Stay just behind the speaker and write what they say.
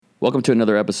Welcome to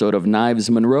another episode of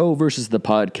Knives Monroe versus the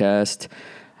podcast.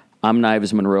 I'm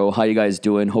Knives Monroe. How you guys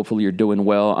doing? Hopefully you're doing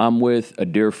well. I'm with a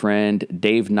dear friend,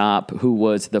 Dave Knopp, who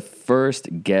was the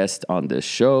first guest on this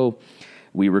show.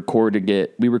 We recorded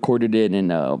it in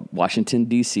Washington,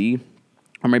 D.C.,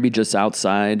 or maybe just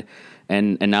outside,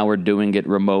 and now we're doing it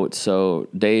remote. So,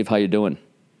 Dave, how you doing?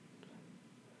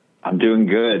 I'm doing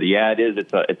good. Yeah, it is.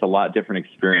 It's a lot different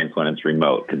experience when it's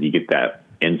remote because you get that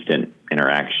instant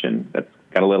interaction. That's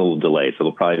got a little delay, so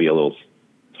it'll probably be a little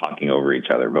talking over each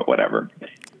other, but whatever.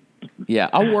 Yeah,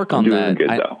 I'll work on that. Good,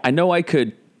 I know I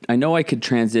could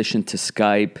transition to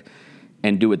Skype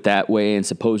and do it that way, and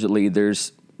supposedly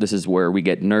this is where we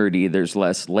get nerdy. There's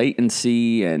less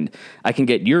latency, and I can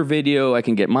get your video, I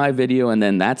can get my video, and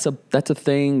then that's a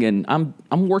thing, and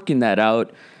I'm working that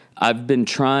out. I've been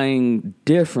trying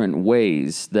different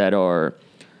ways that are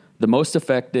the most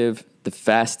effective, the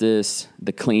fastest,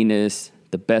 the cleanest,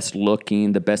 the best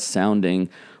looking, the best sounding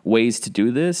ways to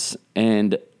do this.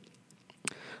 And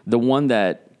the one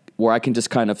where I can just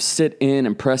kind of sit in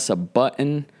and press a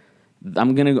button,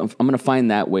 I'm gonna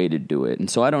find that way to do it. And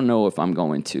so I don't know if I'm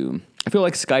going to. I feel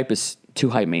like Skype is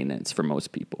too high maintenance for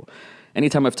most people.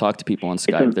 Anytime I've talked to people on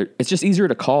Skype, it's just easier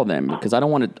to call them because I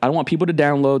don't want people to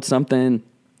download something.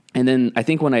 And then I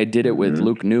think when I did it with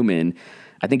Luke Newman,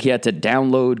 I think he had to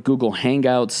download Google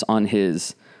Hangouts on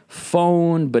his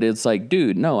phone, but it's like,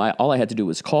 dude, no, all I had to do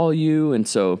was call you. And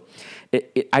so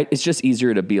it's just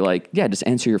easier to be like, yeah, just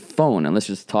answer your phone and let's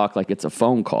just talk like it's a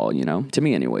phone call, to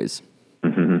me anyways.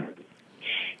 Mm-hmm.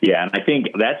 Yeah. And I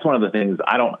think that's one of the things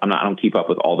I don't keep up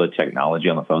with all the technology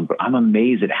on the phone, but I'm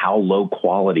amazed at how low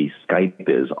quality Skype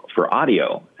is for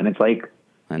audio. And it's like,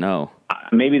 I know.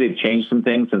 Maybe they've changed some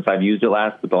things since I've used it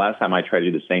but the last time I tried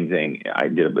to do the same thing,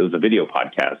 it was a video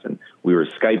podcast, and we were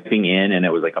Skyping in, and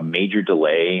it was like a major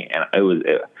delay, and it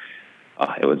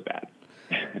was bad.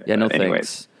 Yeah, no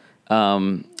thanks.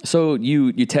 So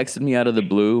you texted me out of the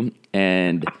blue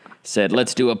and said,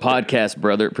 let's do a podcast,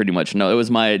 brother. Pretty much. No, it was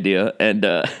my idea.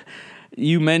 And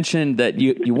you mentioned that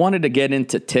you wanted to get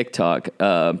into TikTok.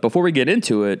 Before we get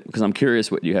into it, because I'm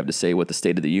curious what you have to say, what the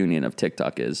state of the union of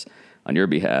TikTok is on your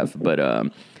behalf. But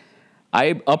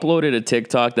I uploaded a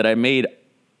TikTok that I made.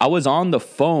 I was on the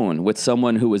phone with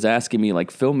someone who was asking me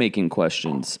like filmmaking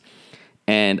questions.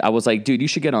 And I was like, dude, you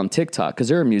should get on TikTok because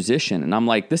they're a musician. And I'm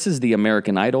like, this is the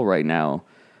American Idol right now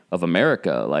of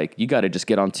America. Like, you got to just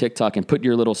get on TikTok and put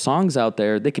your little songs out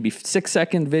there. They could be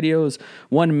 6-second videos,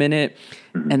 1 minute.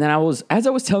 And then as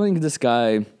I was telling this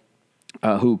guy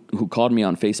who called me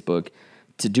on Facebook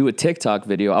to do a TikTok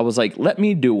video, I was like, let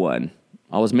me do one.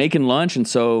 I was making lunch, and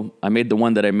so I made the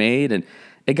one that I made, and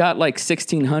it got like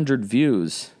 1,600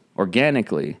 views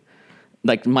organically.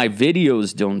 Like, my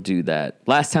videos don't do that.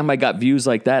 Last time I got views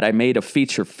like that, I made a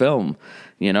feature film,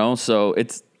 so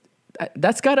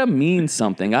that's got to mean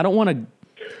something. I don't want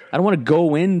to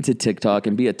go into TikTok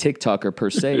and be a TikToker per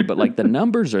se, but like the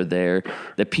numbers are there,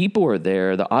 the people are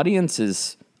there, the audience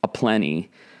is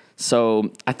aplenty.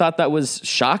 So I thought that was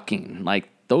shocking. Like,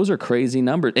 those are crazy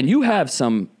numbers. And you have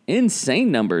some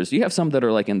insane numbers. You have some that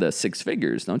are like in the six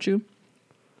figures, don't you?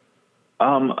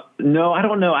 No, I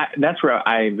don't know. That's where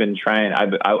I've been trying. I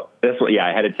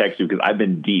had to text you because I've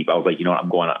been deep. I was like, I'm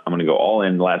going to go all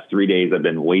in. The last 3 days, I've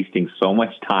been wasting so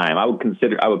much time. I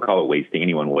would call it wasting.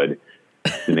 Anyone would,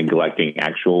 neglecting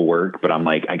actual work. But I'm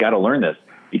like, I got to learn this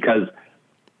because,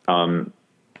 I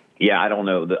don't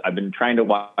know. I've been trying to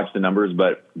watch the numbers,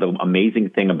 but the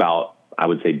amazing thing about, I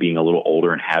would say, being a little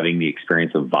older and having the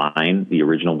experience of Vine, the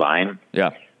original Vine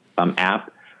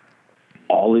app,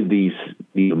 all of these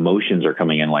emotions are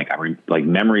coming in, like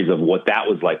memories of what that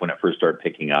was like when it first started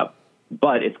picking up.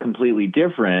 But it's completely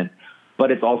different, but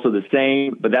it's also the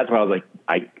same. But that's why I was like,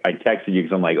 I texted you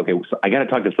because I'm like, okay, so I got to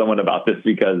talk to someone about this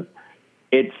because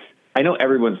I know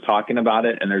everyone's talking about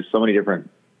it, and there's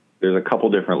a couple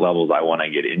different levels I want to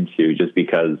get into just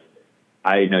because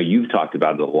I know you've talked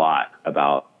about it a lot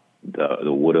about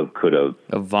the woulda, coulda,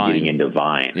 getting into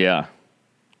Vine. Yeah.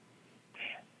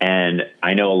 And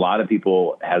I know a lot of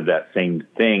people have that same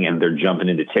thing and they're jumping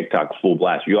into TikTok full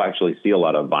blast. You'll actually see a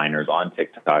lot of Viners on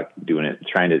TikTok doing it,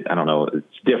 trying to, I don't know,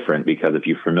 it's different because if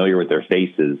you're familiar with their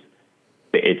faces,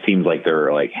 it seems like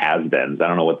they're like has-beens. I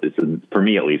don't know what this is. For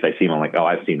me, at least, I see them, I'm like, oh,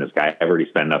 I've seen this guy. I've already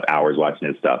spent enough hours watching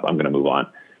his stuff. I'm going to move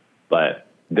on. But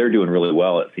they're doing really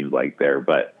well, it seems like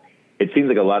but it seems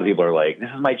like a lot of people are like, this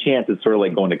is my chance. It's sort of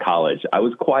like going to college. I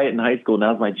was quiet in high school.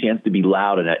 Now's my chance to be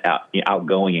loud and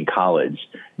outgoing in college.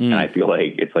 And I feel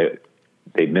like it's like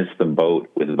they missed the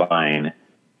boat with Vine.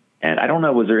 And I don't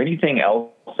know, was there anything else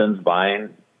since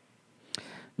Vine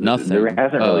Nothing. There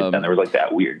hasn't really been. There was like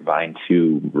that weird Vine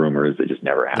 2 rumors that just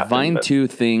never happened. The Vine 2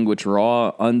 thing, which were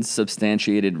all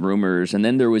unsubstantiated rumors. And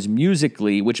then there was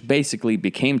Musical.ly, which basically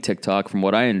became TikTok from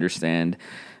what I understand.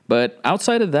 But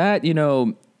outside of that,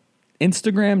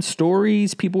 Instagram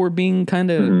stories, people were being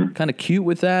kind of cute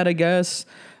with that, I guess.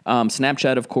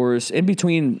 Snapchat, of course. In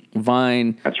between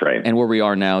Vine That's right. and where we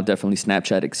are now, definitely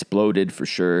Snapchat exploded for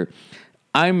sure.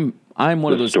 I'm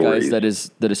one of those guys that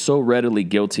is so readily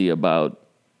guilty about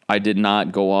I did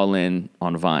not go all in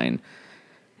on Vine.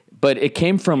 But it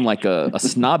came from like a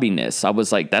snobbiness. I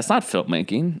was like, that's not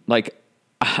filmmaking. Like,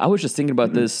 I was just thinking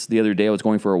about this the other day. I was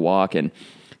going for a walk and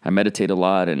I meditate a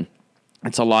lot, and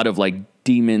it's a lot of like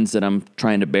demons that I'm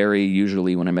trying to bury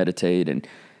usually when I meditate.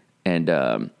 And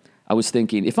I was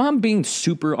thinking, if I'm being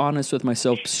super honest with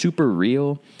myself, super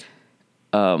real,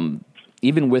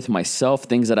 even with myself,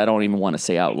 things that I don't even want to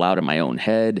say out loud in my own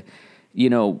head,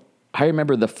 I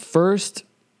remember the first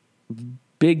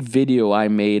big video I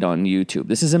made on YouTube.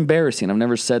 This is embarrassing. I've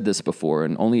never said this before,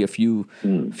 and only a few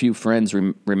friends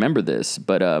remember this.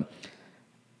 But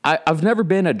I've never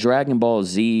been a Dragon Ball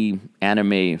Z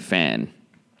anime fan.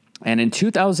 And in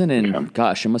 2000 and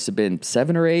gosh, it must have been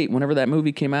 7 or 8, whenever that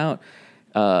movie came out,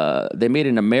 they made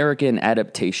an American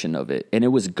adaptation of it, and it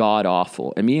was god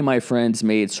awful. And me and my friends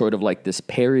made sort of like this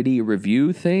parody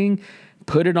review thing,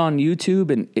 put it on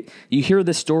YouTube, and you hear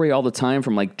this story all the time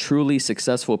from like truly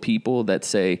successful people that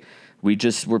say, we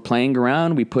just were playing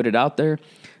around, we put it out there.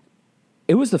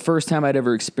 It was the first time I'd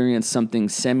ever experienced something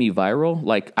semi-viral.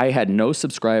 Like, I had no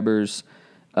subscribers.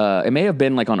 It may have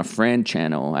been like on a friend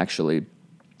channel, actually.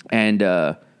 And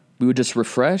we would just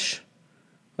refresh.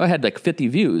 I had like 50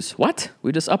 views. What?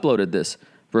 We just uploaded this.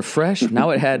 Refresh.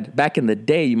 Now it had, back in the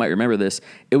day, you might remember this,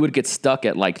 it would get stuck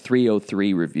at like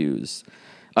 303 reviews.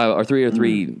 Or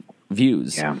 303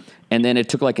 views. Yeah. And then it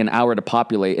took like an hour to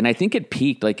populate. And I think it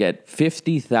peaked like at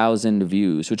 50,000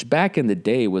 views, which back in the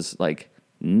day was like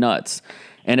nuts.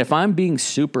 And if I'm being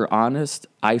super honest,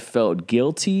 I felt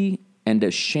guilty and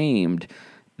ashamed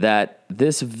that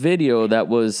this video that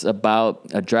was about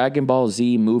a Dragon Ball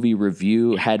Z movie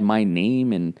review had my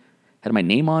name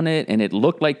on it, and it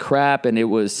looked like crap, and it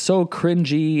was so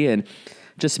cringy, and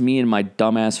just me and my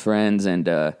dumbass friends, and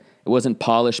it wasn't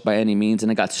polished by any means,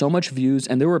 and it got so much views,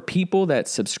 and there were people that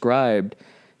subscribed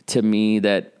to me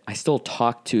that I still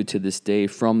talk to this day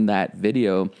from that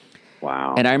video.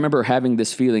 Wow. And I remember having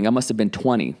this feeling. I must have been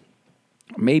 20,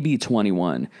 maybe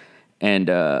 21. And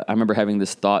I remember having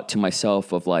this thought to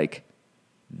myself of like,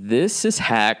 this is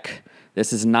hack.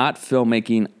 This is not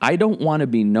filmmaking. I don't want to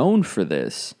be known for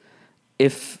this.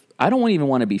 I don't even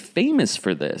want to be famous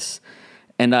for this.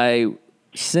 And I,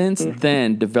 since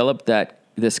then, developed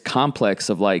this complex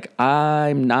of like,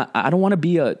 I don't want to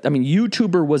be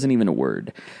YouTuber wasn't even a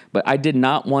word, but I did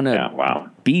not want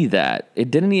to be that. It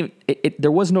didn't even,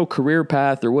 there was no career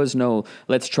path. There was no,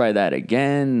 let's try that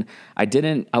again. I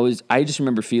just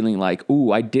remember feeling like,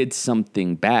 ooh, I did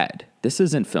something bad. This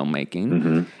isn't filmmaking.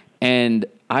 Mm-hmm. And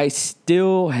I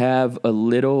still have a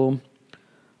little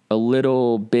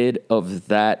bit of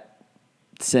that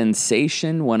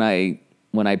sensation when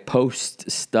I post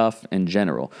stuff in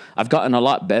general. I've gotten a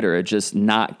lot better at just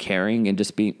not caring and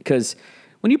just being, because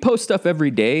when you post stuff every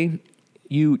day,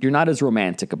 you're not as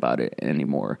romantic about it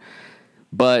anymore.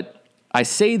 But I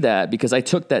say that because I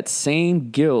took that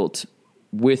same guilt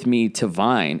with me to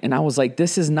Vine, and I was like,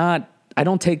 I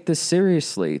don't take this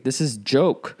seriously. This is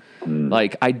joke.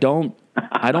 Like, I don't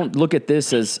look at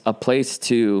this as a place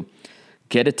to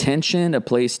get attention, a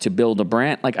place to build a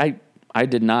brand. Like, I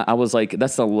did not. I was like,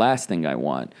 that's the last thing I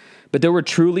want. But there were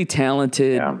truly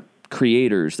talented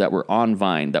creators that were on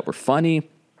Vine, that were funny,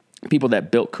 people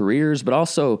that built careers, but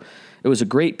also it was a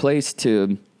great place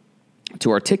to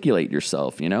articulate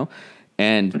yourself,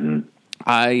 And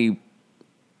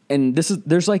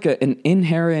there's like an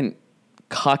inherent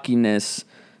cockiness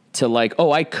to like,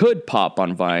 oh, I could pop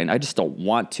on Vine. I just don't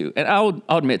want to. And I'll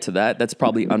admit to that. That's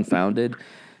probably unfounded.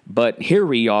 But here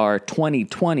we are,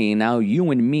 2020, now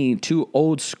you and me, two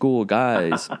old school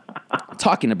guys,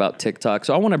 talking about TikTok.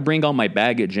 So I want to bring all my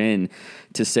baggage in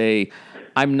to say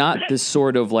I'm not this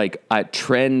sort of like a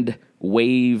trend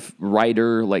wave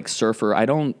writer, like surfer.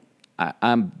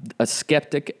 I'm a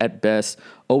skeptic at best,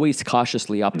 always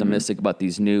cautiously optimistic about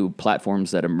these new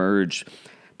platforms that emerge.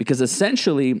 Because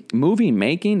essentially, movie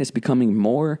making is becoming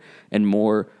more and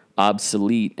more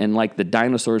obsolete, and like the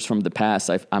dinosaurs from the past,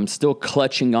 I'm still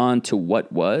clutching on to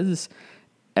what was,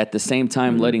 at the same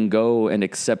time letting go and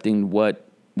accepting what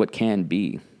can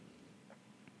be.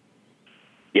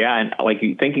 Yeah, and like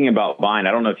thinking about Vine,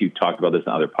 I don't know if you've talked about this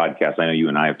in other podcasts. I know you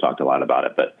and I have talked a lot about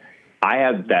it, but I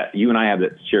have that, you and I have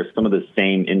that share some of the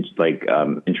same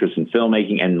interest in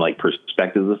filmmaking and like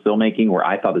perspectives of filmmaking, where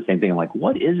I thought the same thing. I'm like,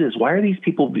 what is this? Why are these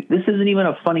people, this isn't even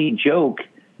a funny joke.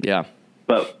 Yeah.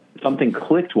 But something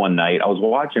clicked one night. I was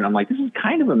watching, I'm like, this is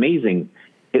kind of amazing,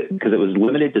 because it was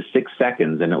limited to 6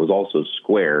 seconds and it was also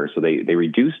square. So they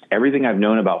reduced everything I've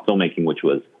known about filmmaking, which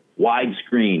was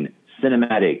widescreen,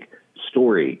 cinematic,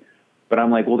 story. But I'm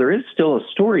like, well, there is still a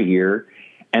story here.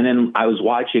 And then I was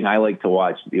watching, I like to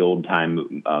watch the old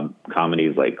time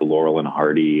comedies like Laurel and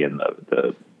Hardy and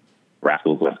the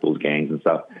Rascals gangs and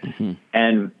stuff. Mm-hmm.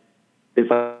 And it's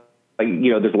like,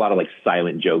 you know, there's a lot of like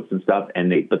silent jokes and stuff.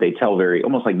 But they tell very,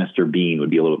 almost like Mr. Bean would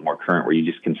be a little bit more current, where you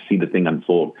just can see the thing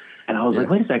unfold. And I was like,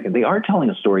 wait a second, they are telling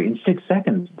a story in 6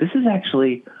 seconds. This is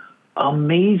actually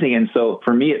amazing. And so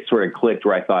for me, it sort of clicked,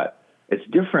 where I thought it's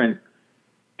different.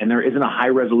 And there isn't a high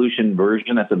resolution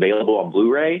version that's available on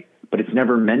Blu-ray, but it's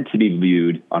never meant to be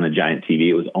viewed on a giant TV.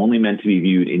 It was only meant to be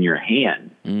viewed in your hand.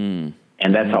 And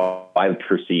that's how I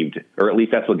perceived, or at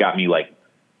least that's what got me like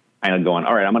kind of going,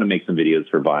 all right, I'm going to make some videos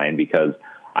for Vine, because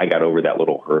I got over that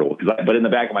little hurdle. But in the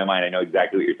back of my mind, I know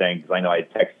exactly what you're saying, because I know I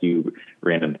text you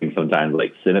random things sometimes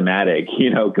like cinematic, you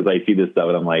know, because I see this stuff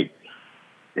and I'm like,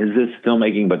 is this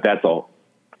filmmaking? But that's all,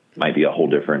 might be a whole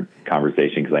different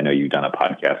conversation, because I know you've done a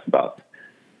podcast about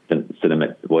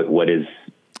cinema, what is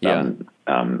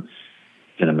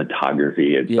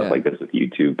cinematography and stuff like this with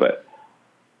YouTube. But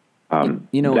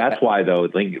you know, that's why though,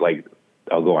 like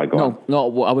I'll go on. No.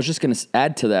 Well, I was just going to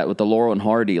add to that with the Laurel and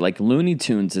Hardy. Like Looney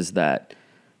Tunes is that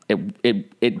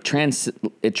it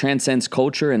transcends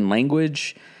culture and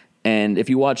language. And if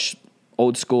you watch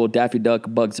old school Daffy Duck,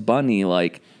 Bugs Bunny,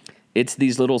 like it's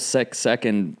these little 6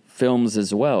 second films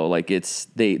as well. Like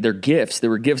they're gifts. They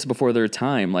were gifts before their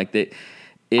time. Like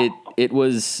it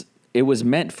was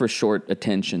meant for short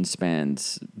attention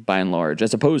spans by and large,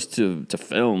 as opposed to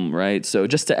film, right? So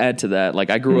just to add to that, like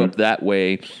I grew up that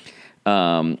way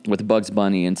with Bugs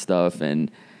Bunny and stuff, and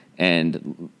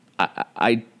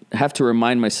I have to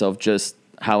remind myself just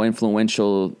how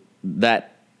influential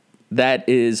that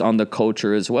is on the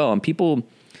culture as well. And people,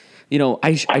 you know,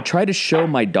 I try to show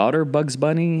my daughter Bugs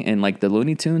Bunny and like the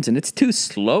Looney Tunes, and it's too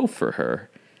slow for her.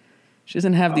 She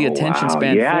doesn't have the attention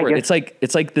span for it.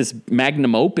 It's like this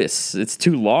magnum opus. It's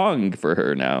too long for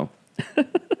her now.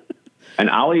 And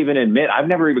I'll even admit, I've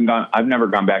never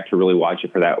gone back to really watch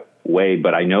it for that way.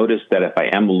 But I noticed that if I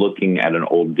am looking at an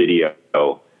old video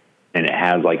and it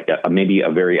has like maybe a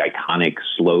very iconic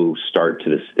slow start to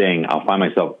this thing, I'll find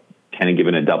myself kind of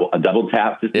giving a double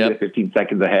tap just to get 15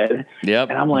 seconds ahead. Yep.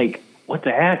 And I'm like, what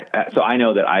the heck? So I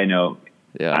know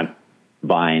I'm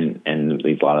Vine and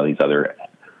a lot of these other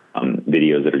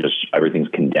videos that are just, everything's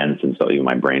condensed, and so even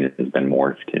my brain has been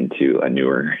morphed into a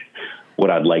newer,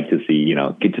 what I'd like to see, you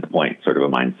know, get to the point sort of a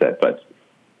mindset. But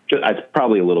it's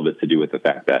probably a little bit to do with the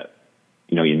fact that,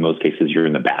 you know, in most cases you're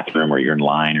in the bathroom or you're in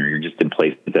line or you're just in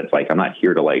places that's like, I'm not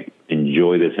here to like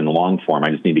enjoy this in long form. I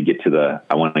just need to get to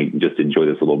I want to just enjoy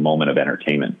this little moment of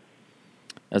entertainment.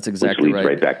 That's exactly right.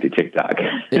 Right back to TikTok.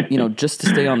 You know, just to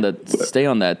stay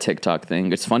on that TikTok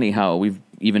thing. It's funny how we've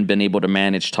even been able to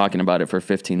manage talking about it for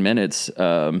 15 minutes.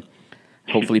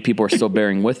 Hopefully people are still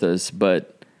bearing with us,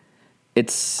 but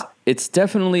it's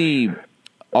definitely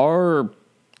our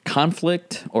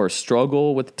conflict or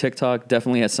struggle with TikTok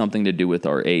definitely has something to do with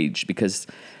our age, because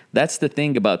that's the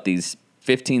thing about these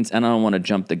 15s, and I don't want to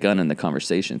jump the gun in the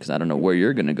conversation because I don't know where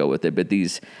you're going to go with it, but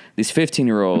these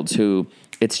 15-year-olds who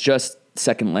it's just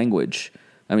second language.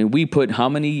 I mean, we put how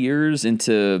many years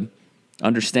into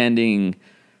understanding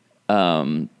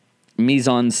mise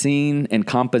en scene and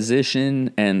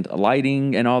composition and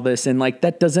lighting and all this, and like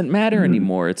that doesn't matter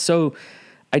anymore. It's so,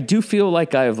 I do feel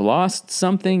like I've lost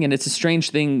something, and it's a strange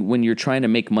thing when you're trying to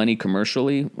make money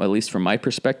commercially, at least from my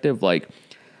perspective. Like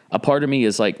a part of me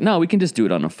is like, no, we can just do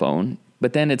it on a phone.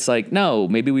 But then it's like, no,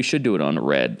 maybe we should do it on a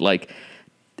Red. Like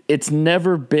it's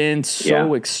never been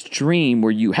so extreme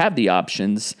where you have the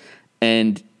options,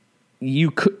 and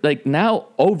you could, like, now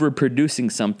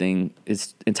overproducing something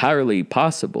is entirely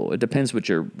possible. It depends what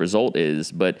your result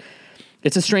is, but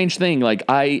it's a strange thing. Like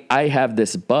I have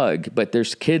this bug, but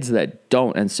there's kids that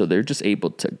don't, and so they're just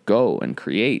able to go and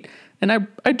create. And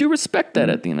I do respect that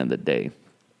at the end of the day.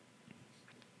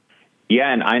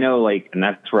 Yeah, and I know, like, and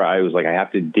that's where I was like, I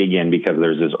have to dig in, because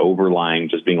there's this overlying,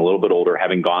 just being a little bit older,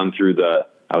 having gone through the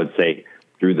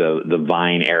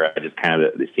Vine era, just kind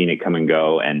of seeing it come and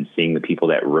go, and seeing the people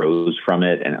that rose from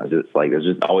it. And it was just like, there's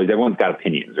just always, everyone's got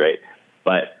opinions, right?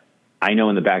 But I know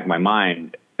in the back of my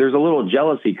mind, there's a little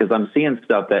jealousy, because I'm seeing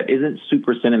stuff that isn't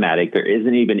super cinematic. There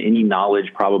isn't even any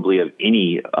knowledge probably of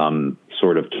any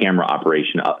sort of camera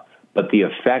operation, but the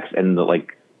effects and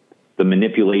the the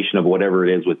manipulation of whatever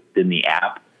it is within the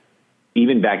app,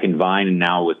 even back in Vine and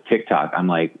now with TikTok, I'm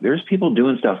like, there's people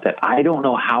doing stuff that I don't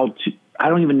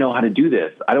even know how to do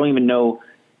this. I don't even know,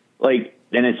 like,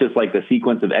 and it's just like the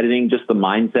sequence of editing, just the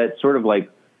mindset, sort of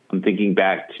like, I'm thinking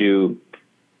back to,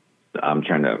 I'm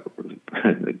trying to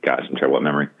what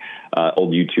memory,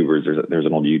 old YouTubers. There's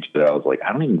an old YouTuber that I was like,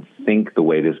 I don't even think the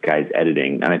way this guy's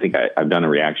editing. And I think I've done a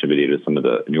reaction video to some of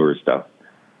the newer stuff.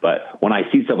 But when I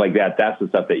see stuff like that, that's the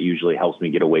stuff that usually helps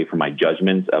me get away from my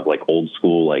judgments of like old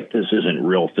school, like this isn't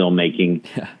real filmmaking.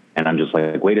 Yeah. And I'm just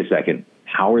like, wait a second,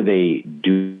 how are they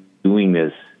doing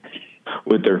this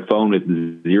with their phone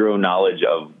with zero knowledge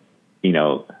of,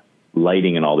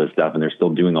 lighting and all this stuff, and they're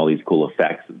still doing all these cool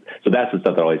effects. So that's the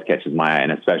stuff that always catches my eye,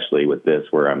 and especially with this,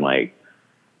 where I'm like,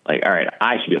 all right,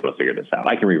 I should be able to figure this out.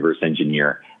 I can reverse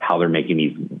engineer how they're making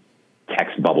these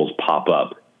text bubbles pop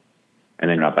up. And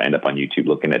then if I end up on YouTube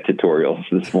looking at tutorials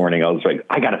this morning, I was like,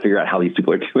 I got to figure out how these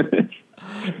people are doing this.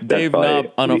 Dave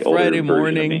Knob, on a Friday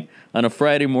morning,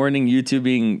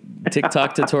 YouTubing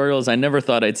TikTok tutorials, I never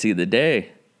thought I'd see the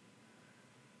day.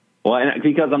 Well, and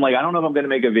because I'm like, I don't know if I'm going to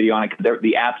make a video on it, because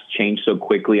the apps change so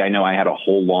quickly. I know I had a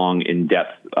whole long,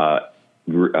 in-depth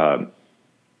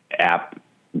app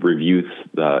reviews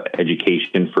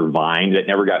education for Vine that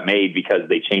never got made because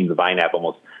they changed the Vine app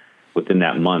almost within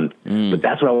that month. But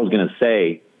that's what I was going to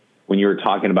say when you were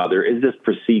talking about there is this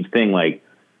perceived thing, like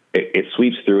it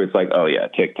sweeps through. It's like, oh yeah,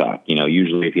 TikTok.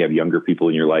 Usually if you have younger people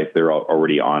in your life, they're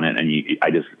already on it.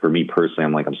 And for me personally,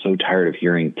 I'm like, I'm so tired of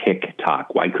hearing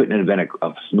TikTok. Why couldn't it have been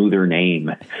a smoother name?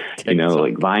 TikTok.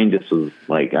 Like Vine just was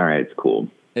like, all right, it's cool.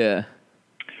 Yeah.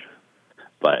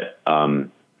 But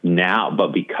but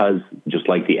because just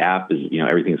like the app is,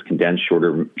 everything's condensed,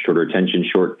 shorter attention,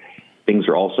 things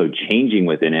are also changing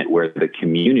within it, where the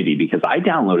community, because I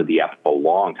downloaded the app a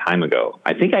long time ago.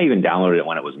 I think I even downloaded it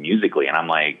when it was Musical.ly, and I'm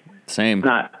like, same.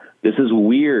 This is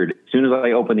weird. As soon as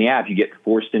I open the app, you get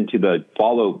forced into the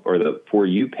follow or the For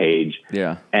You page.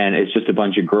 Yeah. And it's just a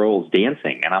bunch of girls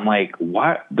dancing. And I'm like,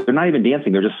 what? They're not even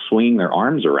dancing. They're just swinging their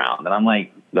arms around. And I'm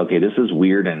like, okay, this is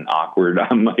weird and awkward.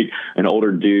 I'm like an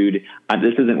older dude.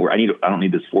 This isn't where I don't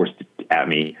need this forced at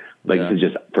me. This is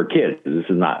just for kids. This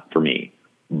is not for me.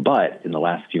 But in the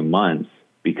last few months,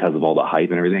 because of all the hype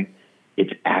and everything,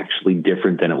 it's actually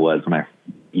different than it was when I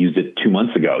used it 2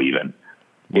 months ago, even.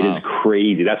 Wow. It is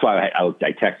crazy. That's why I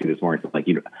texted you this morning. Like,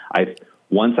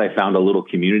 once I found a little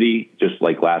community, just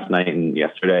like last night and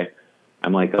yesterday,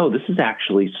 I'm like, oh, this is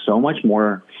actually so much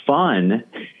more fun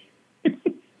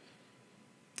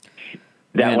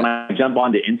that when I jump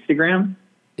onto Instagram,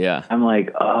 yeah, I'm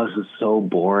like, oh, this is so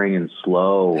boring and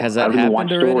slow. Has that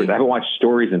happened already? I haven't watched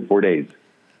stories in 4 days.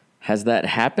 Has that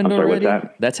happened already?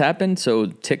 That's happened. So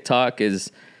TikTok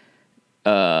is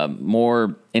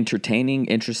more entertaining,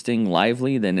 interesting,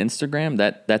 lively than Instagram.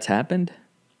 That's happened.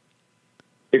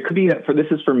 It could be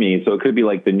this is for me. So it could be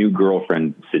like the new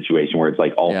girlfriend situation where it's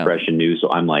like all fresh and new.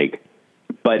 So I'm like,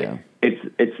 but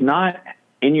it's not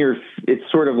in your. It's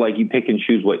sort of like you pick and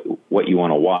choose what you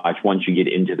want to watch. Once you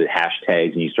get into the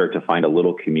hashtags and you start to find a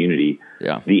little community.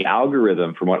 Yeah. The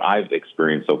algorithm, from what I've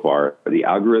experienced so far, the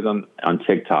algorithm on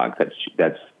TikTok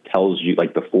that tells you,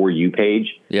 like the For You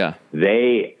page. Yeah.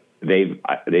 They've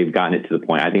gotten it to the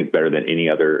point. I think it's better than any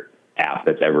other app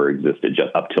that's ever existed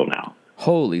just up till now.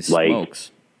 Holy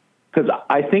smokes. Because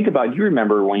I think about, you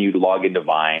remember when you log into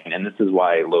Vine, and this is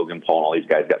why Logan Paul and all these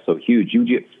guys got so huge, you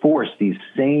get forced these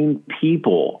same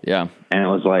people. Yeah. And it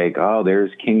was like, oh,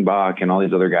 there's King Bach and all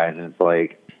these other guys. And it's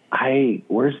like,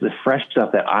 where's the fresh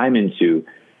stuff that I'm into?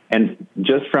 And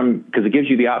just because it gives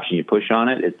you the option, you push on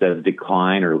it, it says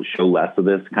decline or show less of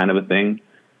this kind of a thing.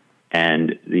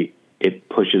 And it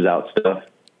pushes out stuff.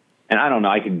 And I don't know,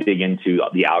 I can dig into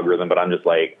the algorithm, but I'm just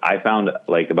like, I found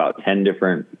like about 10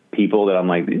 different people that I'm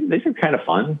like, these are kind of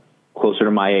fun, closer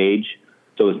to my age.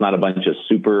 So it's not a bunch of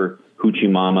super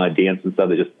hoochie mama dance and stuff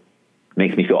that just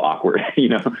makes me feel awkward,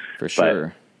 For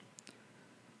sure.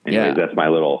 But anyways, that's my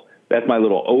little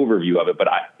overview of it. But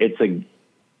I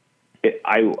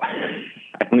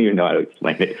don't even know how to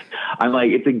explain it. I'm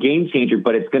like, it's a game changer,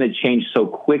 but it's going to change so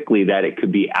quickly that it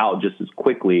could be out just as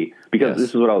quickly, because this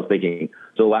is what I was thinking.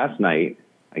 So last night,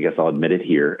 I guess I'll admit it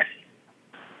here,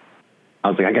 I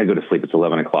was like, I got to go to sleep. It's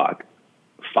 11 o'clock.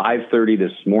 5:30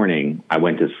 this morning, I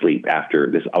went to sleep after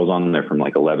this. I was on there from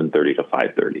like 11:30 to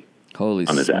 5:30. Holy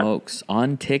smokes.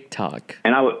 On TikTok.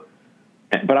 And I was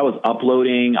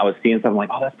uploading. I was seeing stuff. I'm like,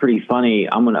 oh, that's pretty funny.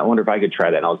 I wonder if I could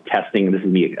try that. And I was testing. This is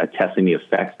me testing the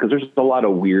effects, because there's a lot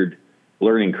of weird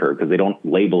learning curve because they don't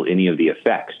label any of the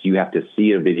effects. You have to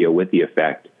see a video with the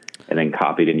effect and then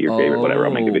copy it into your favorite, whatever.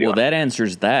 I'll make a video. Well, that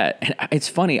answers that. And it's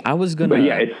funny. I was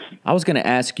gonna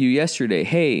ask you yesterday,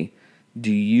 hey,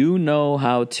 do you know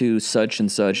how to such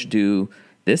and such do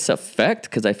this effect?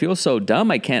 Because I feel so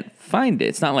dumb I can't find it.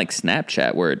 It's not like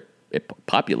Snapchat where it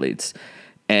populates.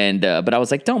 And but I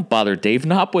was like, don't bother Dave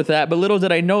Knopp with that. But little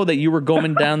did I know that you were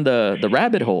going down the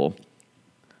rabbit hole.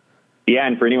 Yeah,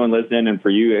 and for anyone listening and for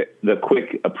you, the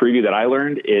quick preview that I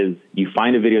learned is you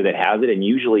find a video that has it, and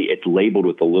usually it's labeled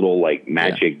with a little like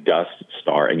magic dust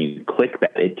star, and you click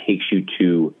that. It takes you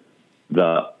to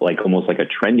the almost like a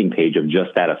trending page of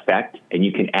just that effect, and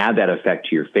you can add that effect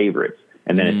to your favorites,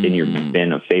 and then it's in your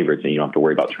bin of favorites, and you don't have to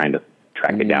worry about trying to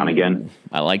track it down again.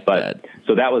 I like that.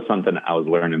 So that was something I was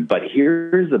learning. But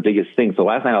here's the biggest thing. So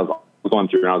last night I was going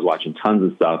through and I was watching tons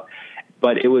of stuff.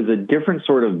 But it was a different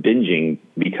sort of binging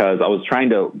because I was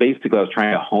trying to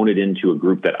hone it into a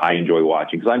group that I enjoy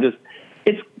watching. Because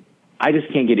I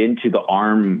just can't get into the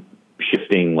arm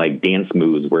shifting like dance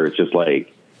moves where it's just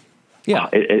like,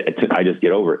 I just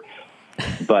get over it.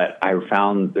 But I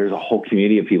found there's a whole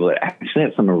community of people that actually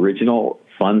have some original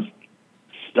fun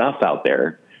stuff out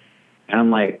there. And I'm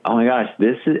like, oh my gosh,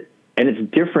 and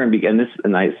it's different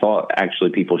and I saw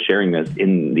actually people sharing this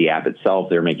in the app itself.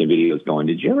 They're making videos going,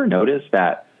 did you ever notice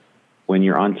that when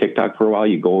you're on TikTok for a while,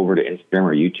 you go over to Instagram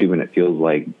or YouTube and it feels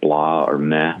like blah or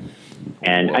meh?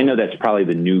 And I know that's probably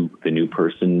the new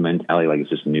person mentality. Like it's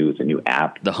just new. It's a new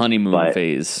app. The honeymoon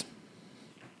phase.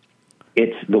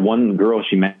 It's the one girl,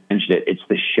 she mentioned it. It's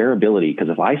the shareability. Because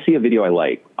if I see a video I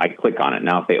like, I click on it.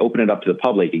 Now, if they open it up to the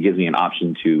public, it gives me an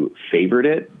option to favorite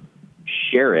it,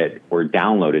 share it, or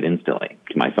download it instantly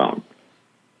to my phone,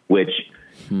 which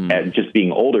just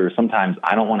being older, sometimes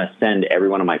I don't want to send every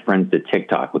one of my friends to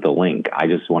TikTok with a link. I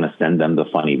just want to send them the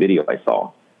funny video I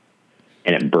saw,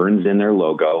 and it burns in their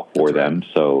logo for them.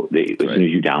 So as soon as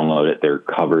you download it, they're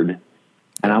covered.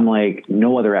 And I'm like,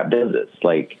 no other app does this.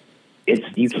 Like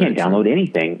you can't download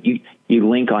anything. You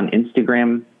link on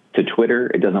Instagram to Twitter.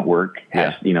 It doesn't work.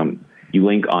 You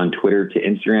link on Twitter to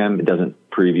Instagram. It doesn't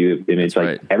preview the image.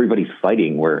 Everybody's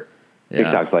fighting where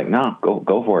TikTok's like, no,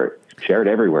 go for it. Share it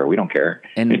everywhere. We don't care.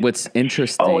 And what's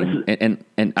interesting,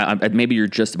 and maybe you're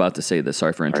just about to say this.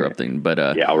 Sorry for interrupting, but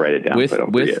I'll write it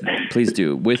down. Please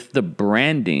do. With the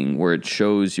branding where it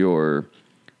shows your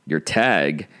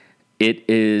tag, it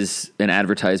is an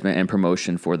advertisement and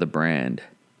promotion for the brand.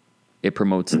 It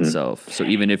promotes itself. So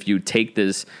even if you take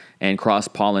this and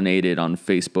cross-pollinate it on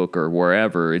Facebook or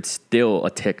wherever, it's still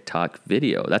a TikTok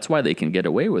video. That's why they can get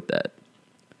away with that.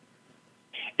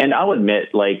 And I'll admit,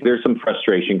 there's some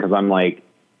frustration because I'm like,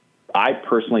 I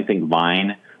personally think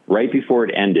Vine, right before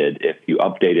it ended, if you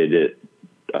updated it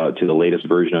to the latest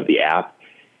version of the app,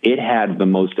 it had the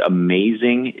most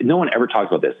amazing, no one ever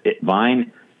talks about this.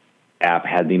 Vine app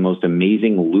had the most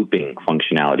amazing looping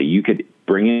functionality. You could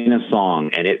bring in a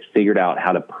song and it figured out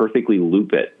how to perfectly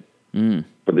loop it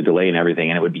for the delay and everything,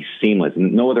 and it would be seamless.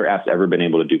 No other app's ever been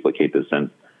able to duplicate this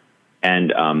since.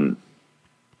 And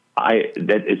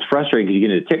it's frustrating because you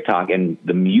get into TikTok and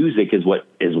the music is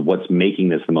what's making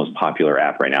this the most popular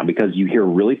app right now, because you hear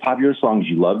really popular songs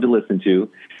you love to listen to,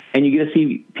 and you get to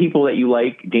see people that you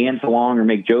like dance along or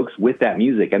make jokes with that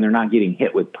music, and they're not getting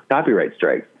hit with copyright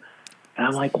strikes. And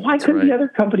I'm like, why couldn't the other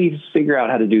companies figure out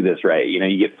how to do this right?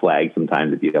 You get flagged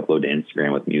sometimes if you upload to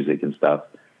Instagram with music and stuff.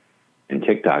 And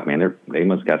TikTok, man, they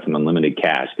must got some unlimited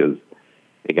cash because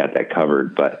they got that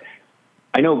covered. But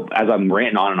I know as I'm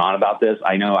ranting on and on about this,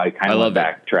 I know I kind of want to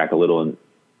backtrack a little. And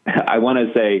I want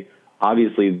to say,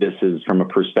 obviously, this is from a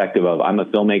perspective of I'm a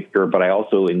filmmaker, but I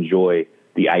also enjoy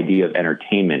the idea of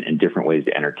entertainment and different ways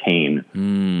to entertain.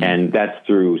 And that's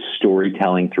through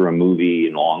storytelling, through a movie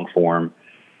in long form.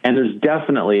 And there's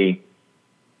definitely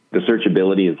the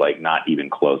searchability is not even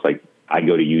close. I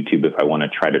go to YouTube if I want to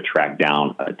try to track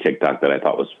down a TikTok that I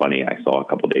thought was funny I saw a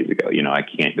couple days ago. I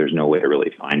can't, there's no way to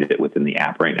really find it within the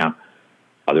app right now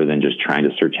other than just trying to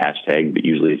search hashtags. But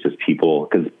usually it's just people,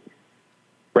 because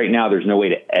right now there's no way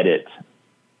to edit.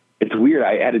 It's weird.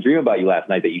 I had a dream about you last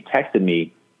night that you texted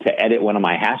me to edit one of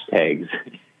my hashtags.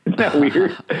 Isn't that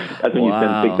weird? That's when you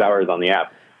spend 6 hours on the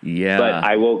app. Yeah. But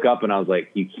I woke up and I was like,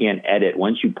 you can't edit.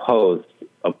 Once you post,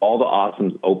 of all the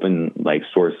awesome open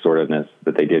source sortness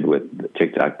that they did with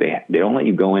TikTok, they don't let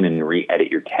you go in and re-edit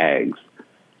your tags.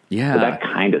 Yeah. So that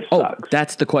kind of sucks.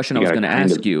 That's the question I was going to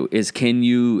ask you is, can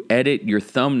you edit your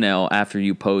thumbnail after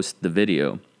you post the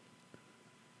video?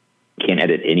 Can't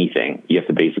edit anything. You have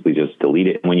to basically just delete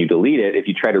it. And when you delete it, if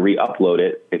you try to re-upload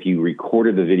it, if you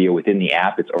recorded the video within the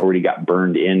app, it's already got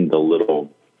burned in the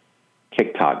little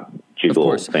TikTok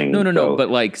jiggle thing. No. But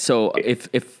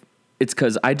if it's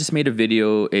because I just made a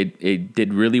video, it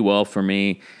did really well for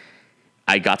me.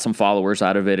 I got some followers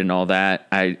out of it and all that.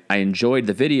 I enjoyed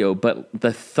the video, but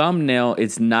the thumbnail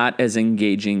is not as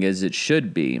engaging as it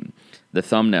should be. The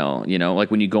thumbnail, you know, like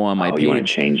when you go on my page, you want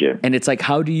to change it. And it's like,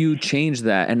 how do you change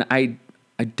that? And I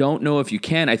don't know if you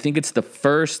can. I think it's the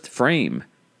first frame.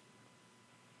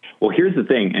 Well, here's the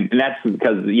thing, and that's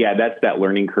because, that's that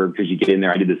learning curve, because you get in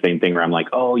there. I did the same thing where I'm like,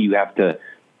 oh, you have to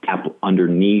tap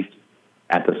underneath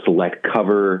at the select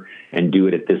cover and do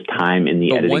it at this time in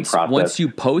the editing process. Once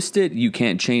you post it, you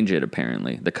can't change it,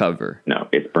 apparently, the cover. No,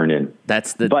 it's burned in.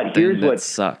 That's the thing that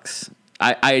sucks.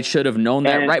 I should have known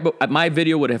that, right? But my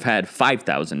video would have had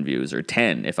 5,000 views or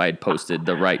 10 if I had posted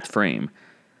the right frame.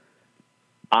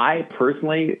 I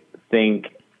personally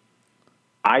think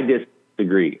I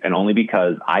disagree, and only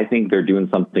because I think they're doing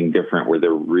something different where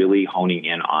they're really honing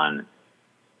in on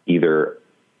either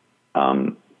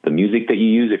the music that you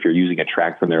use, if you're using a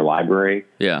track from their library.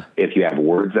 Yeah. If you have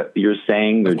words that you're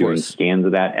saying, they're doing scans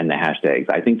of that and the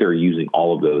hashtags. I think they're using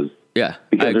all of those. Yeah.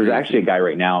 Because there's actually a guy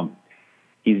right now,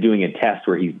 he's doing a test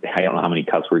where I don't know how many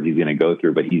cuss words he's going to go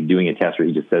through, but he's doing a test where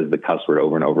he just says the cuss word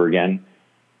over and over again.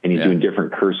 And he's doing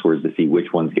different curse words to see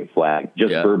which ones get flagged.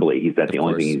 Just verbally, that's the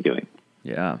only thing he's doing.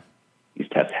 Yeah. He's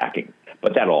test hacking.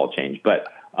 But that'll all change. But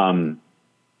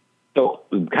so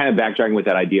kind of backtracking with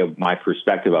that idea of my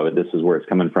perspective of it, this is where it's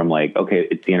coming from. Like, okay,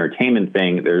 it's the entertainment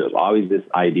thing. There's always this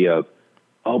idea of,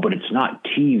 oh, but it's not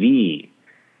TV.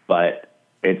 But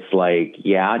it's like,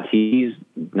 TV's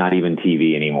not even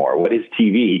TV anymore. What is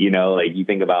TV? You know, like you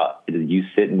think about, did you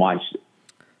sit and watch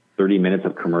 30 minutes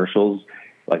of commercials?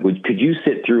 Like, could you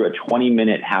sit through a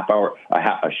 20-minute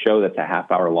a show that's a half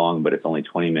hour long, but it's only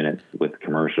 20 minutes with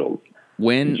commercials?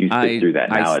 When I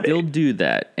still do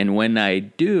that. And when I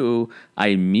do,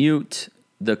 I mute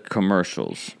the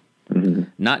commercials. Mm-hmm.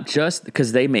 Not just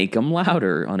because they make them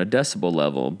louder on a decibel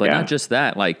level, but not just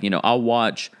that. Like, you know,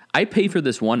 I pay for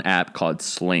this one app called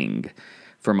Sling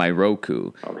for my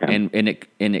Roku. Okay.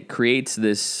 And it creates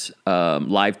this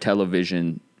live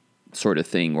television sort of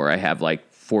thing where I have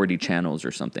like 40 channels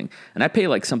or something. And I pay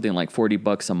like something like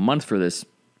 $40 a month for this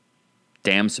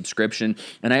damn subscription.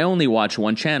 And I only watch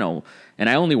one channel, and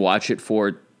I only watch it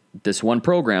for this one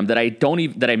program that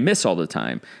I miss all the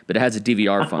time, but it has a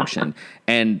DVR function.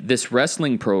 And this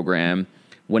wrestling program,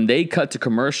 when they cut to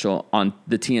commercial on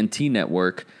the TNT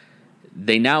network,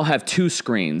 they now have two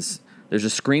screens. There's a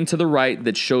screen to the right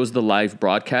that shows the live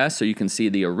broadcast, so you can see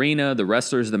the arena, the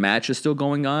wrestlers, the match is still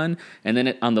going on, and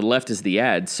then on the left is the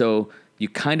ad. So you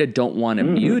kind of don't want to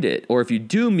mute it, or if you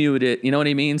do mute it, you know what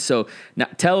I mean? So now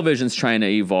television's trying to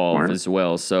evolve as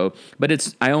well. So,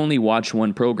 but I only watch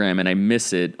one program and I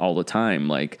miss it all the time.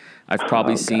 Like I've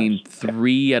probably seen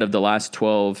 3 out of the last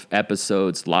 12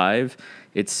 episodes live.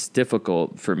 It's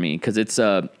difficult for me because it's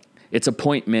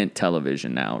appointment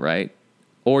television now, right?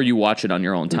 Or you watch it on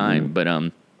your own time. But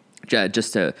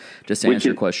just to answer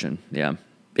your question,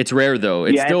 it's rare though.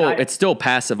 It's still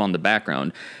passive on the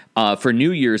background. For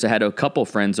New Year's, I had a couple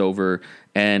friends over,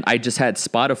 and I just had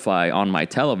Spotify on my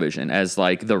television as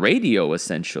like the radio,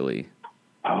 essentially.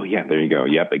 Oh yeah, there you go.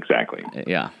 Yep, exactly.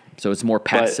 Yeah, so it's more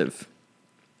passive.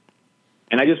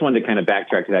 And I just wanted to kind of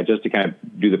backtrack to that, just to kind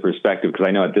of do the perspective, because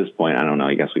I know at this point, I don't know,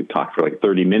 I guess we've talked for like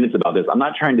 30 minutes about this. I'm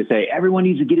not trying to say everyone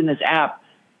needs to get in this app.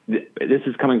 This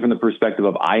is coming from the perspective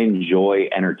of I enjoy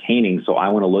entertaining, so I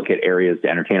want to look at areas to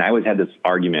entertain. I always had this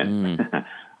argument.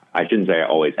 I shouldn't say I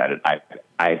always had it.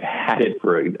 I've had it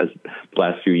for the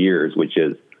last few years, which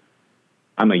is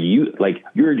why do you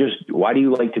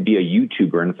like to be a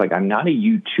YouTuber? And it's like, I'm not a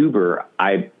YouTuber.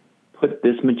 I put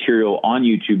this material on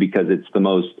YouTube because it's the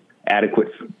most adequate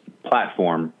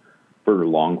platform for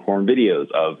long form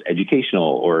videos of educational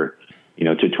or,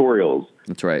 tutorials.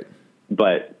 That's right.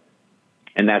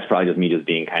 And that's probably just me just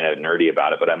being kind of nerdy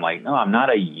about it. But I'm like, no, I'm not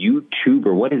a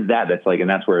YouTuber. What is that? That's like, and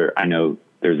that's where I know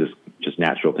there's this just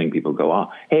natural thing. People go,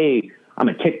 oh, hey, I'm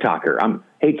a TikToker.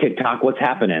 Hey, TikTok, what's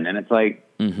happening? And it's like,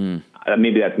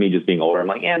 maybe that's me just being older. I'm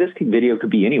like, this video could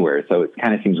be anywhere. So it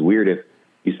kind of seems weird if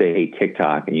you say, hey,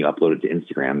 TikTok, and you upload it to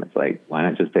Instagram. It's like, why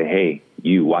not just say, hey,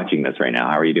 you watching this right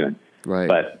now? How are you doing? Right.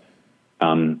 But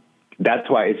that's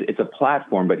why it's a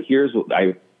platform. But here's what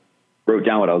I wrote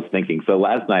down what I was thinking. So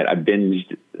last night I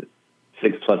binged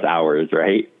 6+ hours,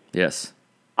 right? Yes.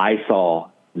 I saw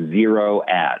 0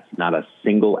 ads, not a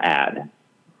single ad.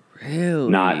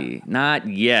 Really? Not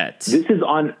yet. This is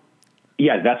on.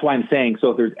 Yeah, that's why I'm saying.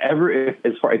 So if there's ever,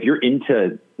 if you're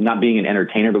into not being an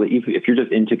entertainer, but if you're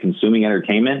just into consuming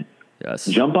entertainment, yes,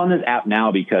 jump on this app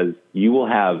now, because you will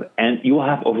have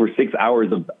over 6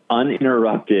 hours of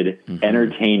uninterrupted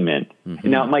entertainment.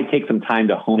 Now it might take some time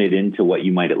to hone it into what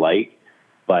you might like,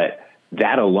 but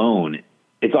that alone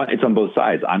it's on both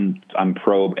sides. I'm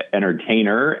pro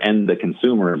entertainer and the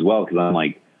consumer as well, because I'm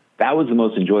like, that was the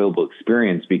most enjoyable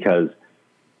experience, because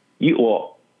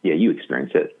you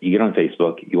experience it. You get on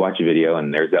Facebook, you watch a video,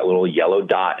 and there's that little yellow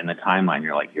dot in the timeline.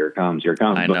 You're like, here it comes,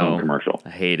 I know. Commercial. I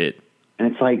hate it.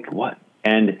 And it's like, what?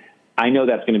 And I know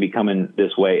that's going to be coming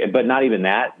this way, but not even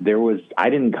that. I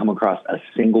didn't come across a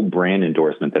single brand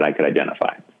endorsement that I could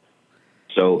identify.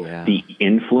 So the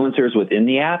influencers within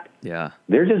the app,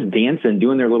 they're just dancing,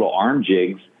 doing their little arm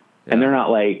jigs, and they're not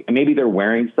like, maybe they're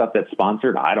wearing stuff that's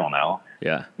sponsored. I don't know.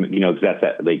 Yeah. Because that's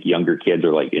that, like, younger kids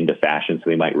are like into fashion, so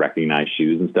they might recognize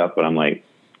shoes and stuff. But I'm like,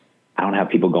 I don't have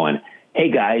people going, hey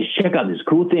guys, check out this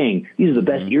cool thing. These are the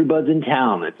best earbuds in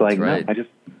town. It's like, no,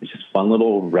 it's just fun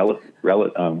little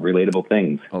relatable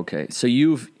things. Okay, so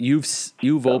you've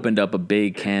opened up a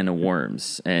big can of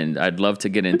worms, and I'd love to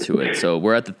get into it. So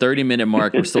we're at the 30-minute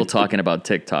mark. We're still talking about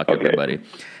TikTok, everybody,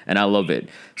 and I love it.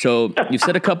 So you've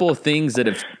said a couple of things that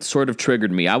have sort of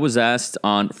triggered me. I was asked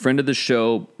on friend of the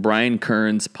show, Brian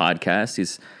Kern's podcast.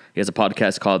 He has a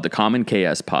podcast called the Common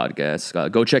KS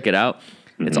Podcast. Go check it out.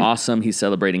 It's awesome. He's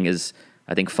celebrating his,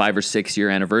 I think, 5 or 6 year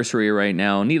anniversary right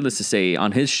now. Needless to say,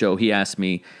 on his show, he asked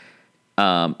me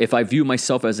if I view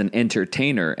myself as an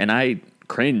entertainer, and I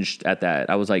cringed at that.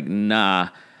 I was like, nah,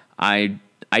 I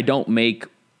don't make,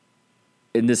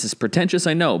 and this is pretentious,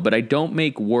 I know, but I don't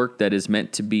make work that is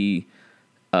meant to be,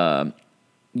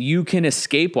 you can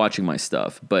escape watching my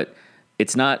stuff, but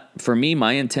it's not, for me,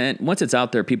 my intent, once it's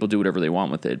out there, people do whatever they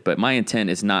want with it, but my intent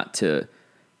is not to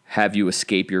have you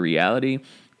escape your reality.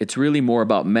 It's really more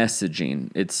about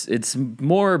messaging. It's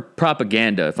more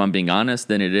propaganda, if I'm being honest,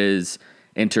 than it is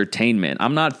entertainment.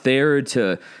 I'm not there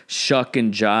to shuck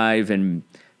and jive and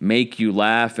make you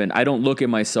laugh, and I don't look at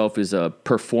myself as a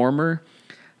performer.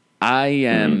 I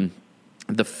am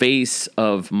the face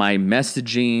of my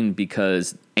messaging,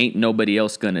 because ain't nobody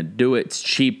else gonna do it. It's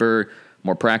cheaper,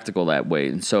 more practical that way.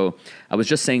 And so I was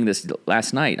just saying this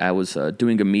last night. I was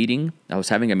having a meeting,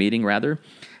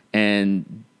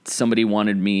 and somebody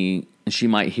wanted me, and she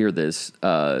might hear this,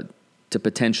 to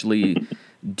potentially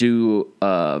do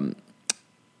a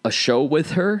show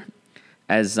with her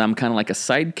as I'm kind of like a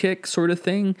sidekick sort of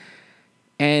thing.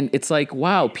 And it's like,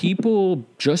 wow, people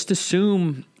just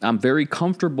assume I'm very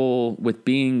comfortable with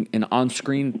being an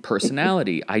on-screen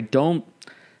personality. I don't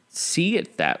see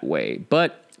it that way,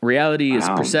 but reality is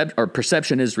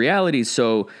perception is reality.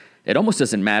 So it almost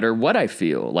doesn't matter what I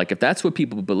feel. Like, if that's what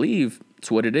people believe,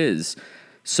 it's what it is.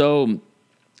 So,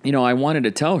 I wanted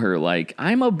to tell her, like,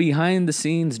 I'm a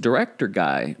behind-the-scenes director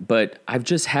guy, but I've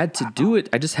just had to do it.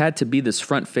 I just had to be this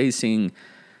front-facing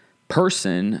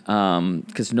person,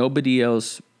 because nobody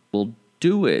else will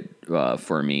do it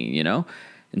for me,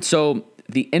 And so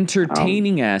the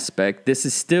entertaining aspect, this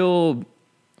is still,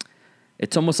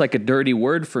 it's almost like a dirty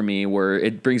word for me, where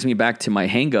it brings me back to my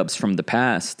hang-ups from the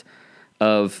past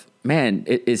of, man,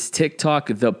 is TikTok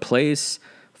the place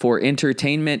for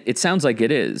entertainment? It sounds like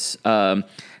it is.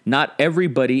 Not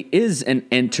everybody is an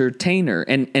entertainer.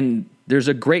 And there's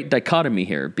a great dichotomy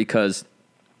here, because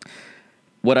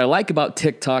what I like about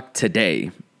TikTok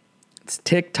today, it's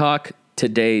TikTok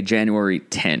today, January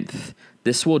 10th.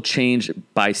 This will change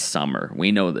by summer.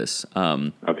 We know this.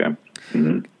 Okay.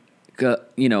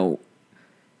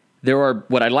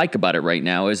 What I like about it right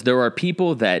now is there are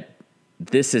people that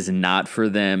this is not for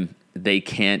them. They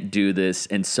can't do this,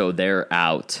 and so they're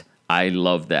out. I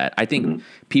love that. I think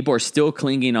people are still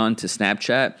clinging on to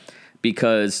Snapchat,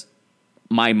 because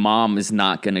my mom is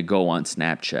not going to go on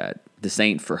Snapchat. This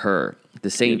ain't for her.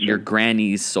 This ain't your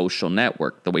granny's social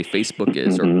network, the way Facebook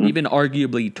is, or even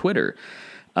arguably Twitter.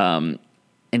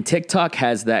 And TikTok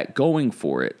has that going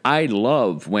for it. I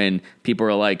love when people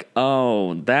are like,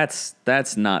 oh, that's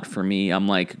not for me. I'm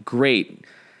like, great.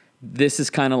 This is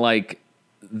kind of like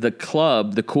the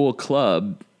cool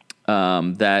club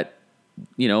that,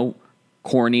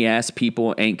 corny ass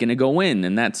people ain't going to go in,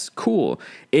 and that's cool.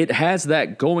 It has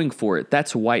that going for it.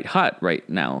 That's white hot right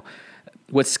now.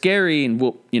 What's scary, and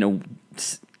we'll,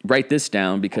 write this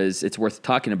down because it's worth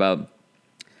talking about.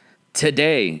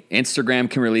 Today, Instagram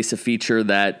can release a feature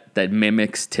that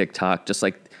mimics TikTok, just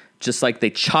like they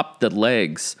chopped the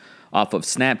legs off of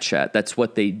Snapchat. That's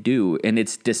what they do, and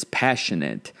it's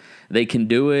dispassionate. They can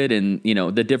do it, and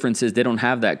the difference is they don't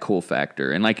have that cool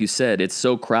factor. And like you said, it's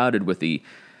so crowded with the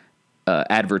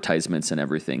advertisements and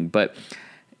everything. But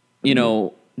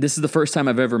this is the first time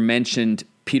I've ever mentioned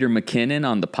Peter McKinnon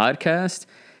on the podcast.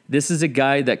 This is a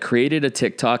guy that created a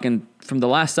TikTok, and from the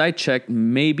last I checked,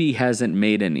 maybe hasn't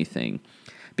made anything,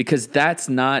 because that's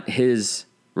not his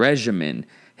regimen.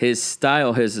 His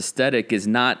style, his aesthetic is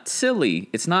not silly.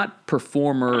 It's not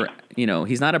performer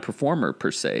he's not a performer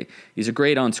per se. He's a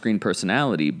great on-screen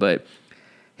personality, but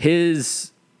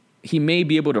he may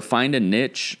be able to find a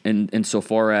niche in so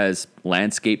far as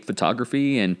landscape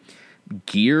photography and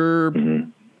gear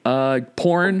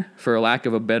porn, for lack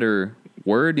of a better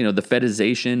word, the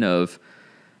fetishization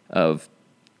of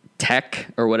tech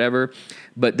or whatever.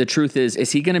 But the truth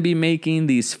is he going to be making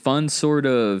these fun sort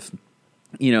of,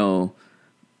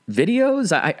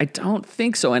 videos? I don't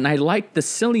think so. And I like the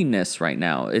silliness right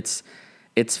now. It's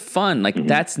fun. Like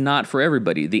that's not for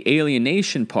everybody. The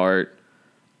alienation part,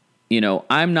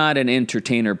 I'm not an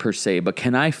entertainer per se, but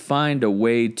can I find a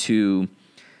way to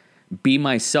be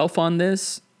myself on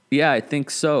this? Yeah, I think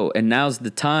so. And now's the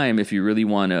time if you really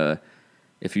want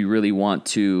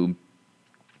to.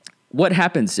 What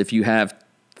happens if you have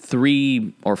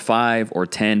 3 or 5 or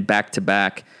 10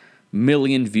 back-to-back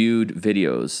million viewed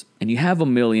videos and you have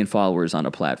 1 million followers on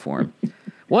a platform?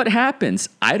 What happens?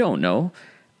 I don't know.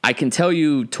 I can tell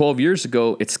you 12 years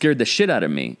ago, it scared the shit out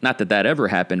of me. Not that ever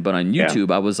happened, but on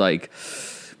YouTube, I was like,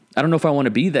 I don't know if I want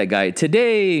to be that guy.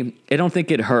 Today, I don't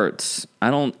think it hurts.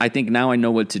 I think now I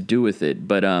know what to do with it.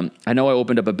 But I know I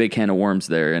opened up a big can of worms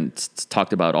there and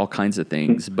talked about all kinds of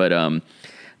things. But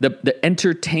the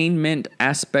entertainment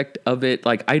aspect of it,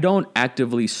 like I don't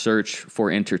actively search for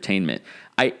entertainment.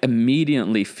 I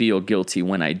immediately feel guilty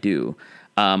when I do.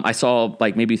 I saw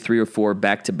like maybe 3 or 4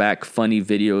 back-to-back funny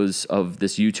videos of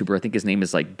this YouTuber. I think his name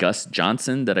is like Gus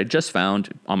Johnson that I just found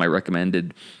on my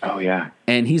recommended. Oh, yeah.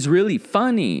 And he's really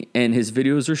funny, and his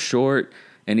videos are short,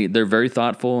 and they're very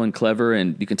thoughtful and clever,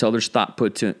 and you can tell there's thought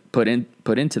put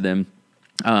into them.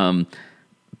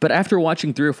 But after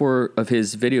watching 3 or 4 of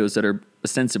his videos that are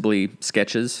ostensibly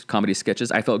sketches, comedy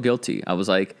sketches, I felt guilty. I was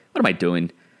like, what am I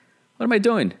doing? What am I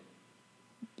doing?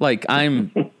 Like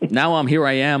here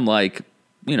I am like,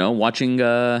 watching,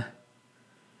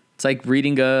 it's like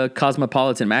reading a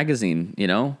Cosmopolitan magazine,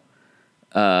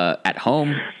 at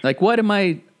home. Like, what am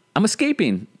I'm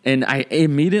escaping. And I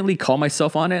immediately call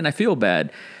myself on it and I feel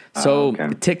bad. So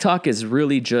TikTok is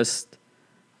really just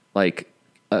like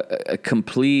a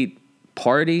complete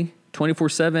party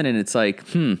 24/7. And it's like,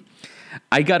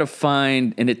 I got to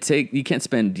find, and you can't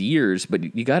spend years,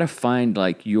 but you got to find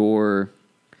like your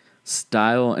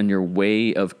style and your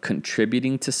way of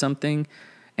contributing to something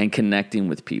and connecting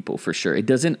with people for sure.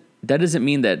 That doesn't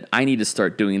mean that I need to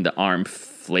start doing the arm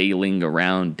flailing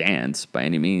around dance by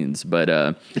any means, but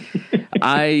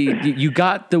you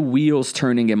got the wheels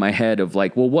turning in my head of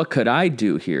like, well, what could I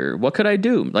do here? What could I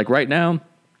do? Like right now,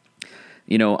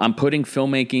 I'm putting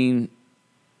filmmaking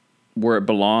where it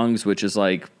belongs, which is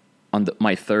like on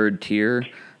my 3rd tier.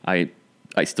 I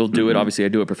still do it. Obviously I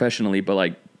do it professionally, but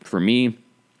like for me,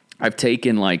 I've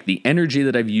taken like the energy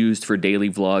that I've used for daily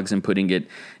vlogs and putting it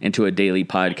into a daily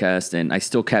podcast, and I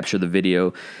still capture the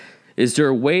video. Is there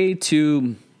a way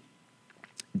to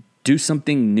do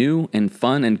something new and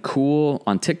fun and cool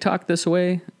on TikTok this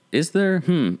way? Is there?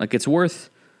 Like it's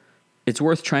worth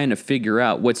trying to figure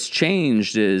out. What's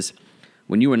changed is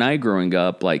when you and I growing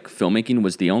up, like filmmaking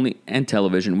was and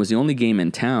television was the only game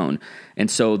in town. And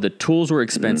so the tools were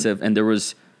expensive, and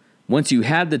once you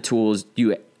had the tools,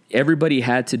 everybody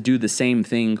had to do the same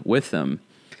thing with them.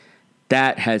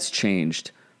 That has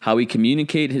changed. How we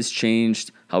communicate has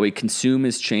changed. How we consume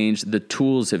has changed. The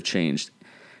tools have changed.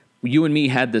 You and me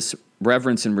had this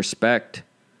reverence and respect,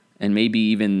 and maybe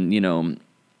even, we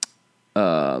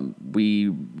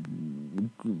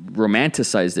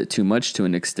romanticized it too much to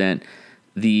an extent.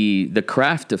 The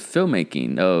craft of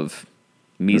filmmaking, of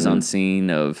mise-en-scene,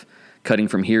 of cutting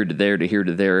from here to there to here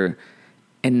to there.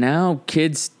 And now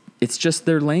kids, it's just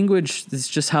their language. It's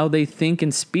just how they think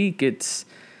and speak. It's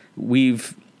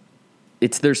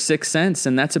their sixth sense,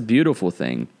 and that's a beautiful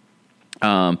thing.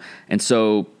 And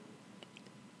so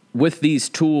with these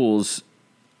tools,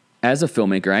 as a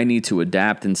filmmaker, I need to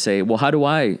adapt and say, well, how do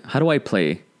I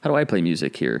play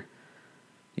music here?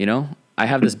 I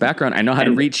have this background. I know how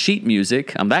to read sheet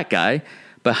music. I'm that guy.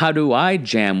 But how do I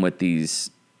jam with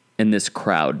these in this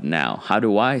crowd now? How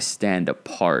do I stand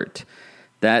apart?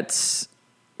 That's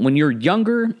when you're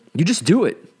younger, you just do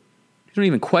it. You don't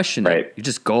even question it. You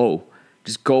just go.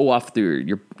 Just go off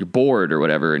you're bored or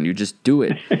whatever, and you just do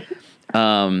it.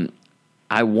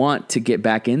 I want to get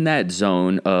back in that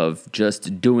zone of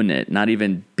just doing it, not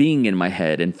even being in my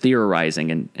head and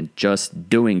theorizing and just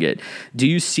doing it. Do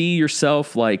you see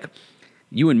yourself like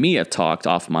you and me have talked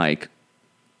off mic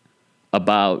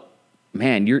about,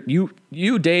 man,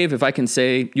 you, Dave, if I can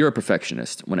say, you're a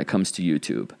perfectionist when it comes to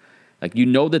YouTube. Like,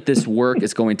 that this work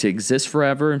is going to exist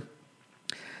forever.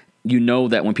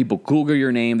 That when people Google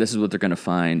your name, this is what they're going to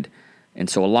find. And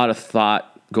so a lot of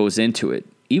thought goes into it.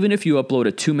 even if you upload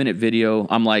a 2-minute video,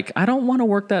 I'm like, I don't want to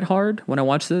work that hard when I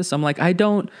watch this. I'm like,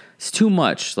 it's too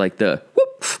much. Like the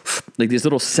whoop, like these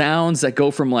little sounds that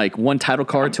go from like one title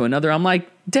card to another. I'm like,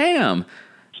 damn.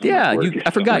 Yeah,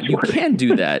 I forgot you can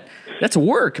do that. That's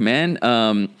work, man.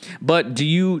 But do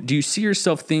you see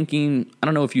yourself thinking, I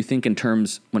don't know if you think in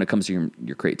terms when it comes to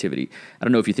your creativity. I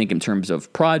don't know if you think in terms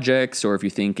of projects or if you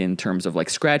think in terms of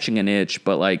like scratching an itch,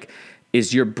 but like,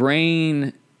 is your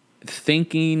brain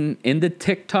thinking in the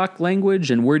TikTok language,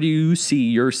 and where do you see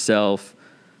yourself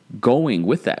going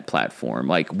with that platform?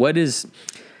 Like, what do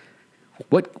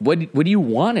you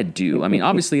want to do? I mean,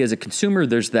 obviously as a consumer,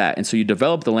 there's that. And so you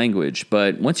develop the language,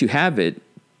 but once you have it,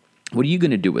 what are you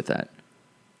going to do with that?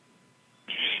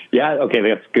 Yeah. Okay.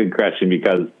 That's a good question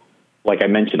because like I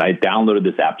mentioned, I downloaded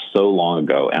this app so long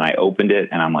ago and I opened it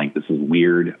and I'm like, this is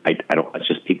weird. It's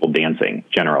just people dancing,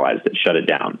 generalized it, shut it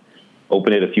down.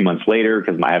 Open it a few months later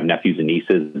because I have nephews and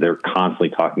nieces. They're constantly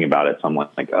talking about it. So I'm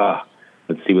like,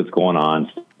 let's see what's going on.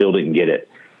 Still didn't get it.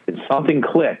 And something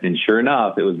clicked. And sure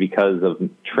enough, it was because of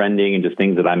trending and just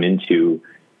things that I'm into.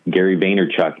 Gary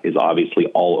Vaynerchuk is obviously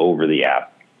all over the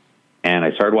app. And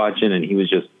I started watching and he was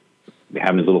just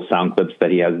having his little sound clips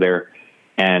that he has there.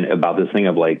 And about this thing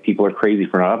of like, people are crazy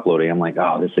for not uploading. I'm like,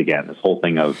 this whole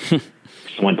thing of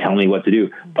someone telling me what to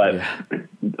do. But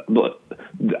look,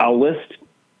 I'll list.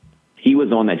 He was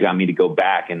the one that got me to go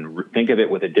back and think of it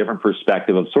with a different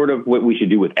perspective of sort of what we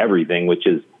should do with everything, which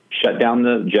is shut down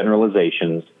the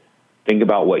generalizations, think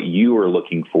about what you are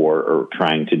looking for or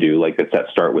trying to do. Like it's that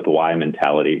start with why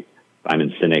mentality. I'm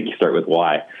in Cynic, start with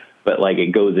why. But like it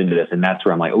goes into this, and that's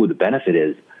where I'm like, the benefit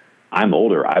is I'm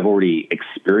older. I've already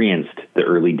experienced the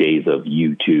early days of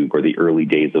YouTube or the early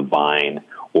days of Vine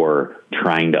or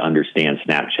trying to understand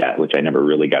Snapchat, which I never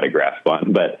really got a grasp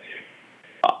on. But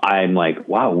I'm like,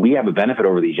 wow, we have a benefit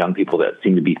over these young people that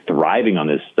seem to be thriving on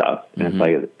this stuff. And it's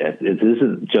like, this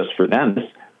isn't just for them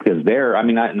because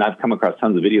and I've come across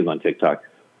tons of videos on TikTok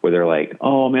where they're like,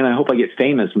 oh man, I hope I get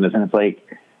famous from this. And it's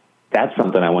like, that's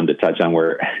something I wanted to touch on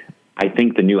where I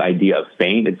think the new idea of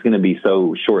fame, it's going to be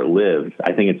so short lived.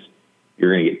 I think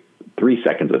you're going to get 3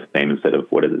 seconds of fame instead of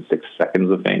 6 seconds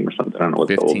of fame or something. I don't know what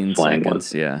the old slang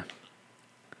was. Yeah.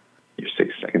 You're 6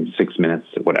 seconds, 6 minutes,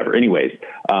 whatever. Anyways,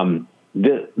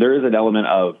 there is an element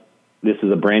of this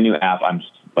is a brand new app. I'm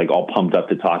like all pumped up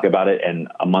to talk about it. And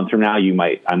a month from now,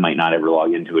 I might not ever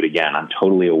log into it again. I'm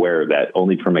totally aware of that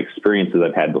only from experiences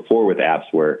I've had before with apps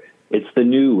where it's the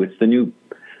new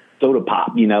soda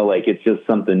pop, like it's just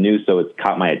something new. So it's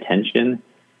caught my attention.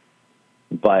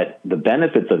 But the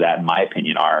benefits of that, in my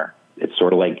opinion, are it's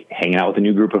sort of like hanging out with a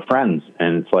new group of friends.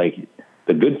 And it's like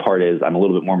the good part is I'm a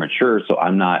little bit more mature, so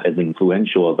I'm not as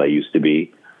influential as I used to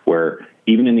be, where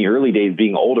even in the early days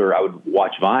being older, I would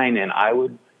watch Vine and I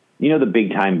would, the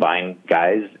big time Vine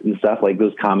guys and stuff like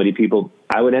those comedy people,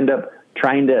 I would end up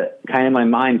trying to kind of in my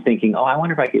mind thinking, I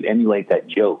wonder if I could emulate that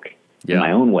joke in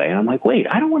my own way. And I'm like, wait,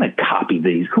 I don't want to copy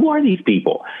these. Who are these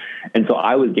people? And so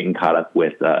I was getting caught up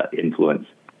with influence.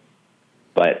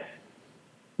 But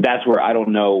that's where I don't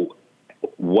know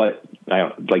what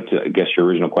I like to guess your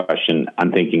original question.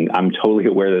 I'm thinking I'm totally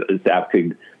aware that this app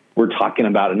we're talking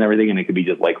about and everything, and it could be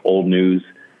just like old news,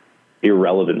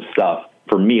 irrelevant stuff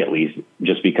for me, at least,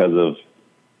 just because of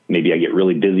maybe I get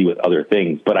really busy with other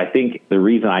things. But I think the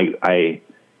reason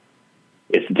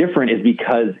it's different is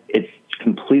because it's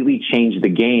completely changed the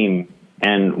game.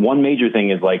 And one major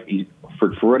thing is like,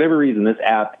 for whatever reason, this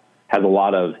app has a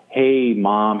lot of, hey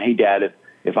mom, hey dad,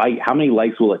 how many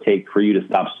likes will it take for you to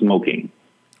stop smoking?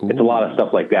 Ooh. It's a lot of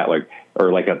stuff like that.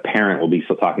 Or like a parent will be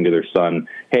still talking to their son,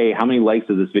 hey, how many likes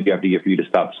does this video have to get for you to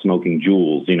stop smoking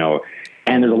Juuls?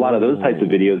 And there's a lot of those types of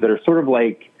videos that are sort of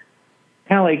like,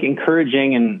 kind of like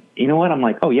encouraging. And you know what? I'm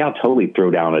like, I'll totally throw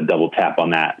down a double tap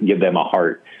on that, give them a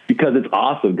heart, because it's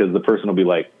awesome. Because the person will be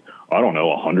like, I don't know,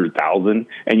 100,000.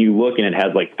 And you look and it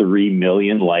has like 3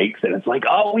 million likes. And it's like,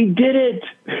 we did it.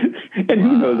 And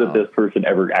who knows if this person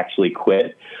ever actually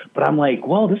quit. But I'm like,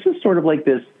 well, this is sort of like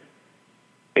this.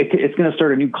 It's going to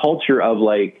start a new culture of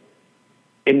like,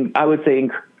 and I would say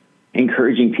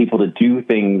encouraging people to do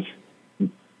things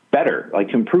better, like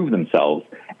to improve themselves.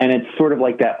 And it's sort of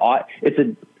like that.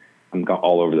 I'm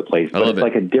all over the place, but it's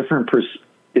like a different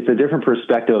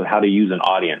perspective of how to use an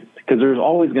audience. Because there's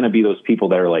always going to be those people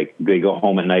that are like, they go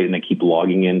home at night and they keep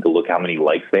logging in to look how many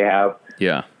likes they have.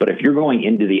 Yeah. But if you're going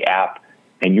into the app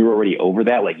and you're already over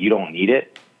that, like you don't need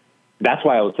it. That's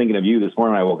why I was thinking of you this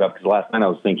morning when I woke up, because last night I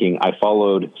was thinking started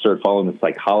following the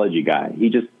psychology guy. He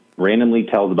just randomly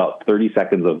tells about 30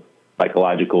 seconds of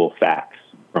psychological facts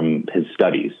from his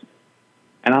studies.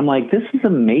 And I'm like, this is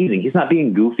amazing. He's not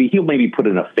being goofy. He'll maybe put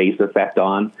in a face effect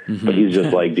on, but he's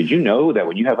just like, did you know that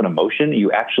when you have an emotion,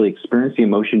 you actually experience the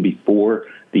emotion before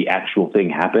the actual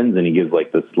thing happens? And he gives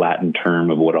like this Latin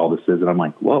term of what all this is. And I'm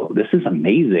like, whoa, this is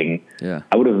amazing. Yeah.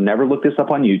 I would have never looked this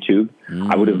up on YouTube.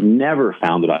 I would have never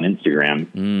found it on Instagram.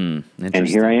 And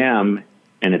here I am,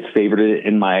 and it's favorited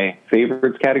in my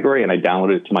favorites category. And I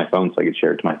downloaded it to my phone so I could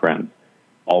share it to my friends,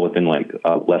 all within like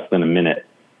less than a minute.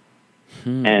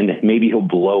 And maybe he'll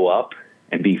blow up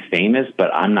and be famous,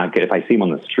 but I'm not good. If I see him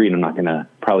on the street, I'm not going to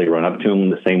probably run up to him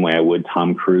the same way I would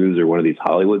Tom Cruise or one of these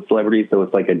Hollywood celebrities. So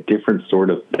it's like a different sort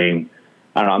of thing.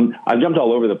 I don't know. I've jumped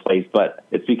all over the place, but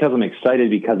it's because I'm excited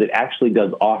because it actually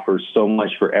does offer so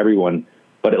much for everyone.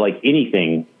 But like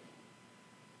anything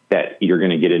that you're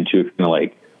going to get into, if you're going to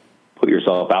like put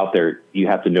yourself out there, you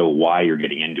have to know why you're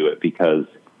getting into it, because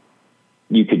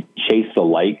you could chase the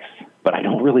likes, but I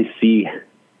don't really see.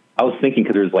 I was thinking,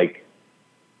 because there's like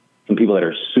some people that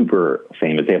are super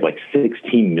famous. They have like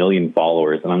 16 million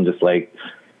followers. And I'm just like,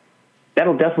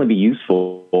 that'll definitely be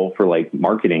useful for like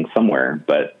marketing somewhere.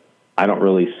 But I don't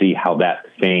really see how that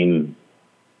fame,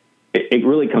 it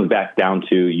really comes back down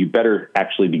to, you better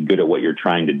actually be good at what you're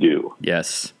trying to do.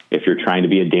 Yes. If you're trying to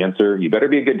be a dancer, you better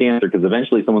be a good dancer, because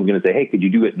eventually someone's going to say, hey, could you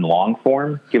do it in long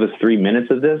form? Give us 3 minutes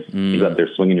of this. You're up there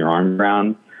swinging your arm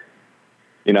around,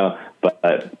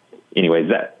 but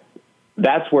anyways,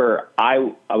 that's where I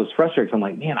was frustrated. I'm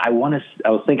like, man, I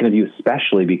was thinking of you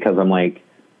especially because I'm like,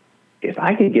 if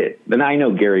I could then I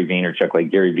know Gary Vaynerchuk, like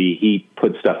Gary V, he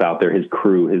puts stuff out there. His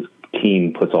crew, his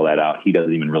team puts all that out. He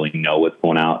doesn't even really know what's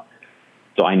going out.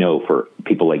 So I know for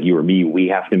people like you or me, we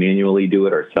have to manually do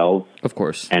it ourselves. Of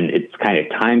course. And it's kind of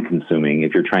time consuming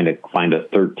if you're trying to find a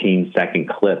 13-second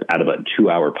clip out of a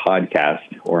 2-hour podcast,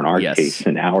 or in our case,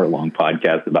 an hour-long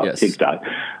podcast about TikTok.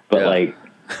 But like,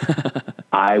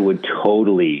 I would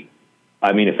totally,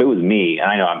 I mean, if it was me,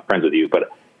 and I know I'm friends with you, but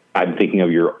I'm thinking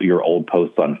of your old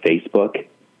posts on Facebook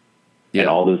and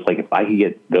all those, like if I could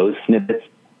get those snippets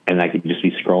and I could just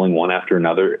be scrolling one after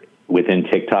another within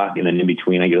TikTok, and then in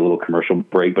between I get a little commercial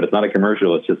break, but it's not a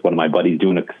commercial. It's just one of my buddies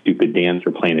doing a stupid dance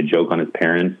or playing a joke on his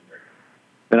parents.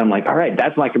 Then I'm like, all right,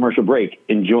 that's my commercial break.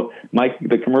 Enjoy.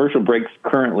 The commercial breaks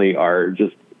currently are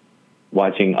just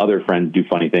watching other friends do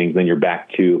funny things. Then you're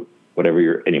back to whatever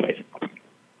you're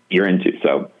into.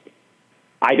 So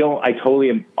I totally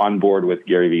am on board with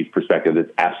Gary Vee's perspective.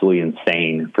 It's absolutely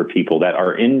insane for people that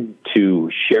are into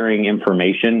sharing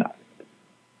information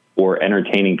or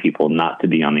entertaining people not to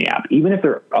be on the app, even if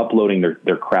they're uploading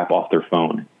their crap off their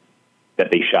phone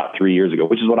that they shot 3 years ago,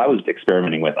 which is what I was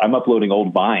experimenting with. I'm uploading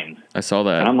old Vines. I saw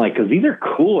that. And I'm like, because these are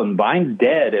cool and Vine's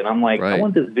dead. And I'm like, I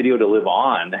want this video to live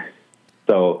on.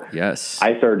 So yes,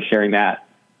 I started sharing that.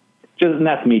 And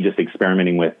that's me just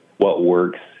experimenting with what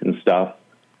works and stuff.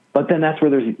 But then that's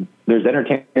where there's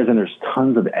entertainers and there's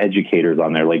tons of educators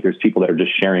on there. Like there's people that are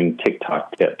just sharing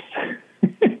TikTok tips.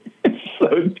 It's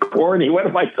so corny. What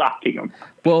am I talking about?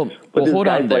 Well, hold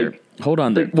on there. Hold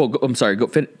on there. Well, I'm sorry.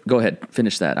 Go ahead.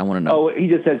 Finish that. I want to know. Oh, he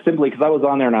just said simply, because I was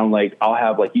on there and I'm like, I'll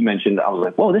have, like you mentioned, I was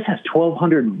like, whoa, this has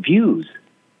 1,200 views.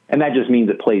 And that just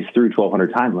means it plays through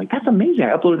 1,200 times. I'm like, that's amazing.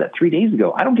 I uploaded that 3 days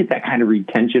ago. I don't get that kind of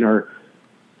retention or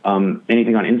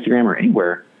anything on Instagram or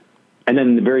anywhere. And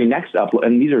then the very next upload,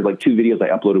 and these are like 2 videos I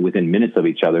uploaded within minutes of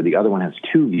each other. The other one has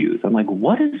 2 views. I'm like,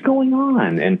 what is going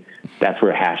on? And that's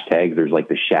where hashtags, there's like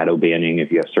the shadow banning.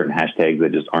 If you have certain hashtags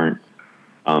that just aren't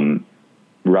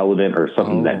relevant or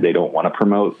something that they don't want to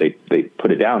promote, they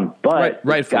put it down. But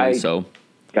rightfully so.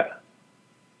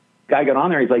 Guy got on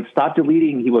there. He's like, stop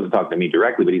deleting. He wasn't talking to me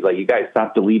directly, but he's like, you guys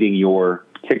stop deleting your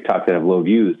TikToks that have low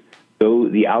views. So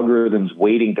the algorithm's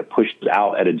waiting to push it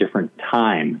out at a different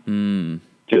time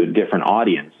to a different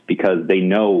audience, because they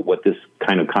know what this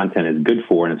kind of content is good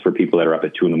for. And it's for people that are up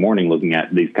at 2 a.m. looking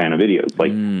at these kind of videos,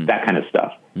 like that kind of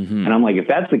stuff. And I'm like, if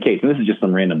that's the case, and this is just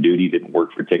some random dude, he didn't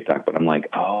work for TikTok, but I'm like,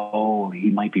 oh, he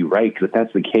might be right. Because if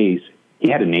that's the case, he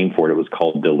had a name for it. It was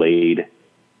called delayed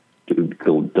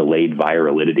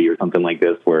virality or something like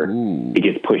this, where it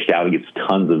gets pushed out and gets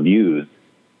tons of views.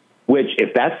 Which,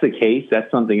 if that's the case,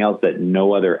 that's something else that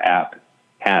no other app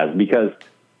has. Because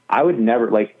I would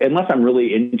never, like, unless I'm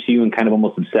really into you and kind of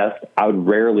almost obsessed, I would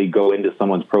rarely go into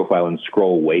someone's profile and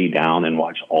scroll way down and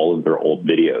watch all of their old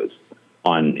videos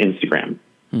on Instagram.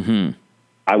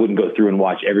 I wouldn't go through and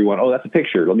watch everyone. Oh, that's a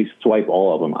picture. Let me swipe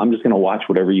all of them. I'm just going to watch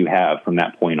whatever you have from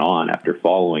that point on after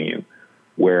following you.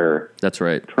 Where that's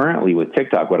right. Currently with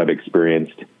TikTok, what I've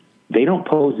experienced, they don't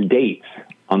post dates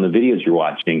on the videos you're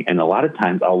watching. And a lot of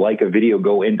times I'll like a video,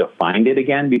 go in to find it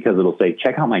again, because it'll say,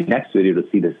 check out my next video to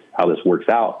see how this works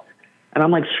out. And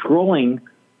I'm like scrolling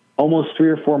almost 3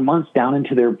 or 4 months down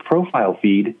into their profile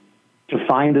feed to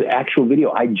find the actual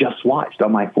video I just watched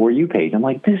on my For You page. I'm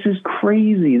like, this is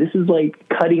crazy. This is like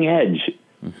cutting edge.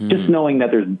 Mm-hmm. Just knowing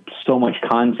that there's so much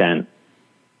content.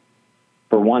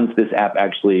 For once, this app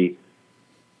actually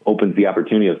opens the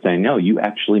opportunity of saying, no, you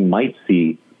actually might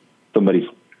see somebody's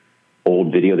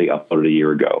old video they uploaded a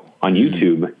year ago. On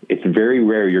YouTube, it's very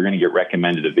rare you're going to get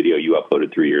recommended a video you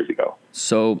uploaded 3 years ago.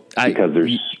 So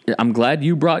I'm glad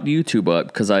you brought YouTube up,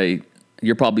 because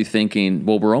you're probably thinking,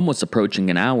 well, we're almost approaching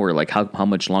an hour. Like, how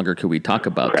much longer could we talk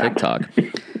about TikTok?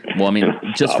 Well, I mean,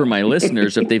 just for my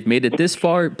listeners, if they've made it this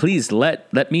far, please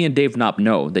let me and Dave Knopp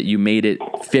know that you made it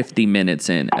 50 minutes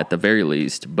in at the very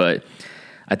least. But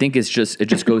I think it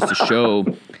just goes to show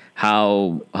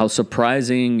how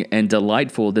surprising and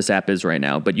delightful this app is right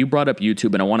now. But you brought up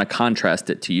YouTube, and I want to contrast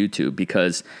it to YouTube,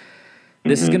 because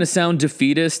this is going to sound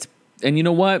defeatist. And you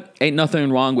know what? Ain't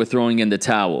nothing wrong with throwing in the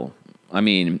towel. I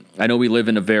mean, I know we live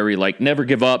in a very, like, never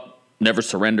give up, never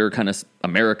surrender kind of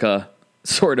America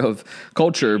sort of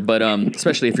culture, but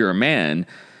especially if you're a man.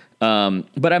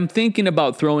 But I'm thinking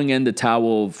about throwing in the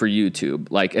towel for YouTube,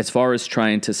 like, as far as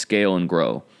trying to scale and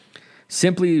grow,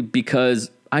 simply because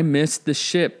I missed the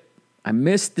ship. I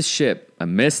missed it. I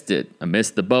missed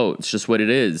the boat. It's just what it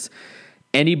is.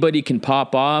 Anybody can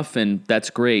pop off, and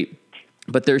that's great.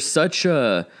 But there's such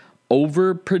a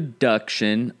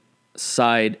overproduction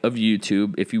side of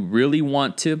YouTube. If you really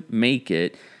want to make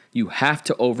it, you have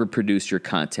to overproduce your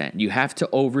content. You have to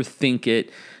overthink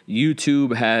it.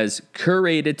 YouTube has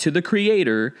curated to the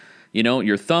creator,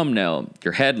 your thumbnail,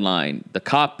 your headline, the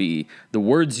copy, the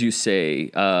words you say,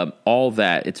 all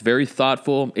that. It's very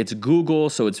thoughtful. It's Google,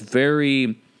 so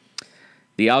the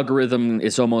algorithm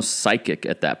is almost psychic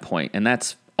at that point, and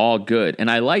that's all good. And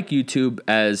I like YouTube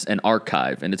as an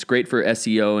archive, and it's great for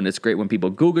SEO, and it's great when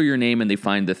people Google your name and they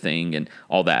find the thing and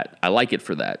all that. I like it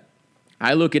for that.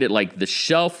 I look at it like the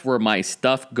shelf where my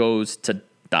stuff goes to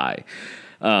die.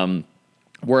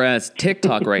 Whereas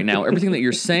TikTok right now, everything that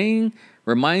you're saying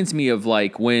reminds me of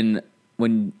like when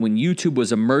YouTube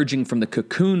was emerging from the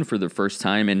cocoon for the first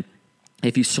time. And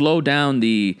if you slow down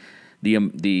the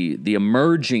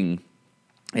emerging,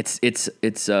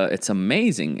 it's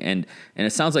amazing. And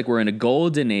it sounds like we're in a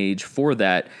golden age for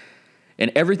that.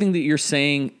 And everything that you're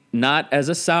saying, not as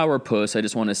a sourpuss, I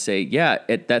just want to say, yeah,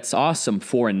 that's awesome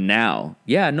for now.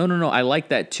 Yeah, no, I like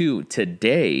that too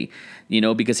today,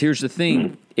 because here's the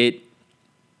thing,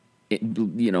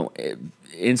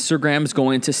 Instagram's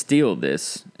going to steal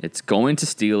this. It's going to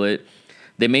steal it.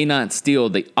 They may not steal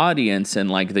the audience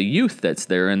and like the youth that's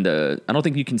there, and I don't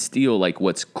think you can steal like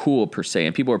what's cool per se.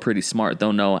 And people are pretty smart.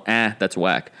 They'll know, that's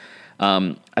whack.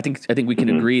 I think we can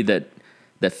agree that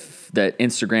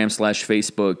Instagram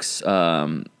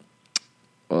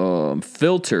 /Facebook's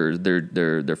filters,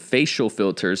 their facial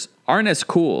filters aren't as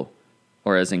cool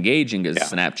or as engaging as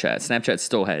Snapchat. Snapchat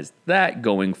still has that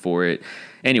going for it.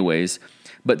 Anyways,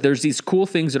 but there's these cool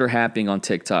things that are happening on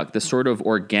TikTok, the sort of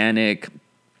organic,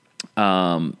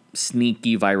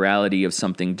 sneaky virality of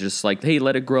something, just like, hey,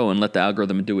 let it grow and let the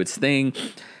algorithm do its thing,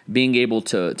 being able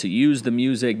to use the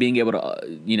music, being able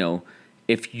to,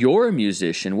 if you're a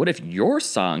musician, what if your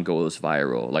song goes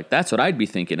viral? Like, that's what I'd be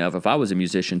thinking of if I was a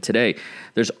musician today.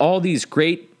 There's all these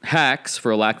great hacks,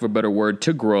 for a lack of a better word,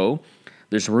 to grow.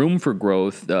 There's room for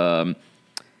growth.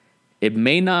 It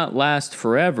may not last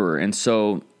forever. And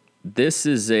so this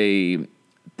is a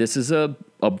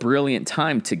brilliant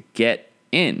time to get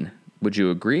in. Would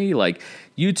you agree? Like,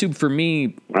 YouTube for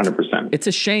me, 100%. It's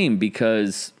a shame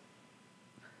because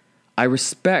I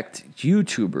respect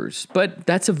YouTubers, but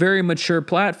that's a very mature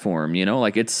platform,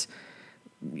 like it's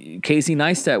Casey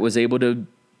Neistat was able to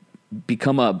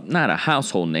become not a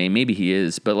household name, maybe he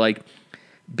is, but like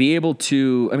be able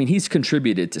to, he's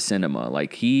contributed to cinema.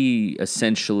 Like, he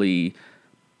essentially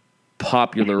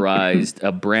popularized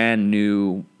a brand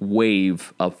new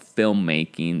wave of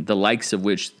filmmaking, the likes of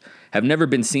which have never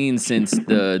been seen since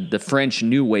the French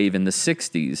New Wave in the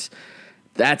 60s.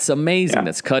 That's amazing. Yeah.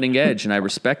 That's cutting edge, and I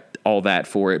respect all that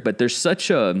for it. But there's such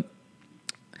a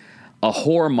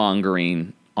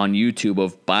whoremongering on YouTube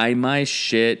of buy my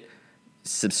shit,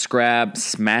 subscribe,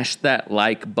 smash that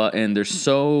like button. There's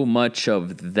so much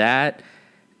of that.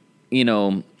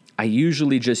 I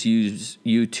usually just use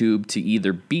YouTube to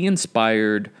either be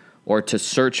inspired or to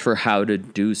search for how to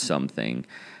do something.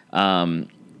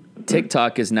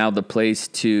 TikTok is now the place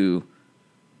to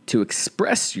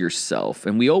express yourself,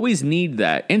 and we always need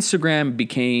that. Instagram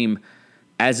became,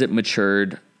 as it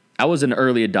matured, I was an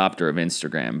early adopter of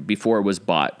Instagram before it was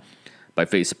bought by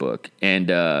Facebook, and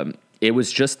it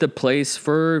was just a place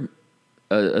for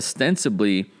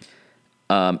ostensibly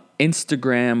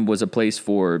Instagram was a place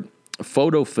for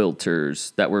photo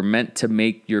filters that were meant to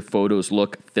make your photos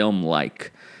look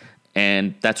film-like.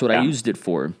 And that's what I used it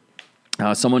for.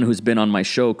 Someone who's been on my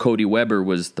show, Cody Weber,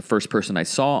 was the first person I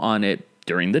saw on it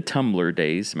during the Tumblr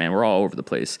days. Man, we're all over the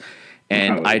place.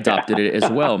 And I adopted it as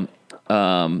well.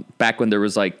 Back when there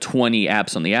was like 20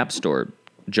 apps on the App Store.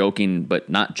 Joking, but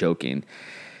not joking.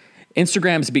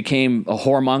 Instagram's became a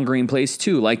whoremongering place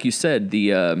too. Like you said,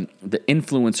 the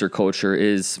influencer culture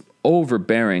is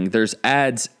overbearing. There's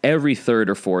ads every third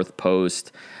or fourth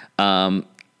post.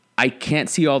 I can't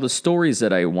see all the stories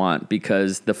that I want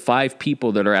because the 5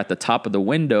 people that are at the top of the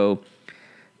window,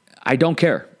 I don't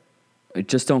care. I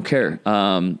just don't care.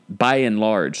 By and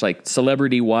large, like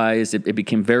celebrity-wise, it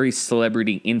became very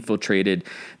celebrity-infiltrated.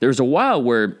 There was a while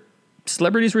where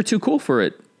celebrities were too cool for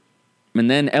it. And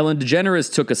then Ellen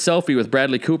DeGeneres took a selfie with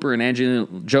Bradley Cooper and Angelina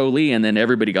Jolie, and then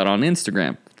everybody got on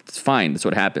Instagram. It's fine. That's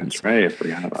what happens. That's right. I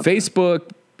forgot about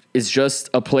Facebook is just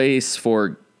a place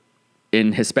for,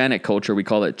 in Hispanic culture, we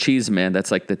call it cheese man.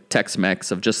 That's like the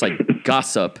Tex-Mex of just like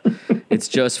gossip. It's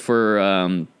just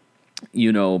for,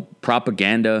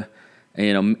 propaganda,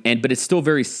 but it's still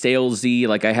very salesy.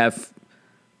 Like I have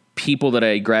people that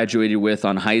I graduated with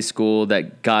on high school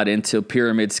that got into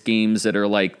pyramid schemes that are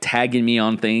like tagging me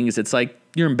on things. It's like,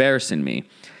 you're embarrassing me.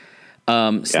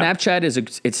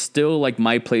 Snapchat it's still like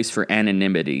my place for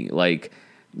anonymity. Like,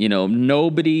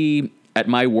 nobody at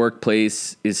my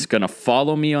workplace is going to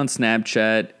follow me on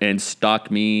Snapchat and stalk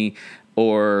me,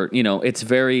 or, it's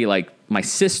very like my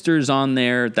sister's on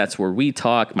there. That's where we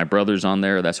talk. My brother's on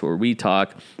there. That's where we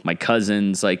talk. My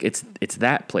cousins, like it's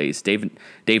that place. Dave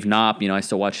Knopp, I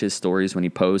still watch his stories when he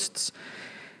posts.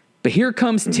 But here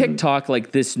comes TikTok,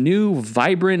 like this new,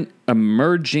 vibrant,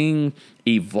 emerging,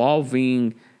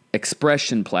 evolving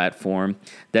expression platform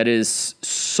that is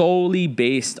solely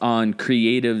based on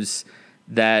creatives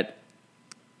that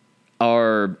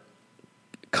are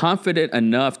confident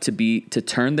enough to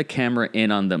turn the camera in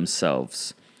on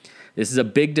themselves. This is a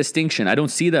big distinction. I don't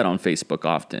see that on Facebook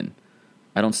often.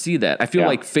 I don't see that. I feel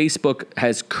like Facebook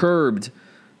has curbed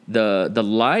the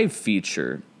live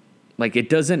feature. Like it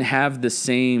doesn't have the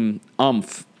same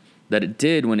oomph that it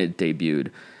did when it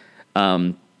debuted.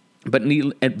 But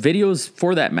videos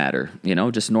for that matter,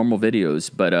 just normal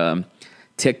videos. But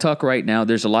TikTok right now,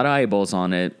 there's a lot of eyeballs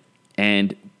on it.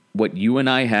 And what you and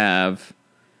I have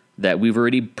that we've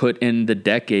already put in the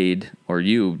decade, or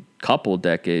couple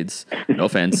decades, no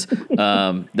offense.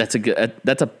 That's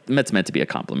meant to be a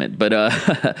compliment. But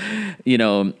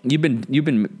you've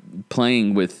been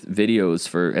playing with videos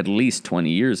for at least 20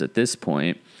 years at this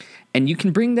point, and you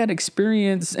can bring that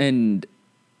experience and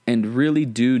really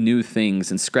do new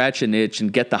things and scratch an itch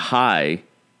and get the high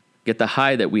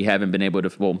that we haven't been able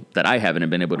to, that I haven't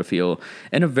been able to feel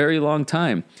in a very long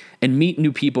time, and meet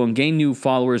new people and gain new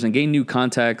followers and gain new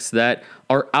contacts that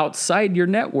are outside your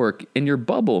network in your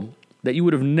bubble that you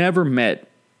would have never met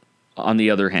on the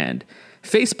other hand.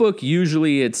 Facebook,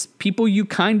 usually it's people you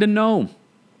kind of know,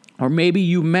 or maybe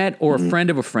you met, or a friend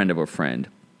of a friend of a friend.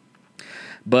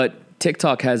 But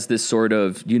TikTok has this sort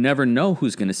of, you never know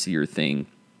who's going to see your thing.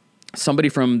 Somebody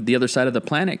from the other side of the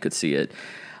planet could see it.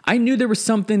 I knew there was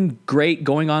something great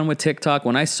going on with TikTok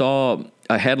when I saw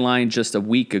a headline just a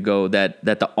week ago that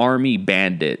the Army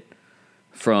banned it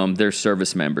from their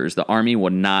service members. The Army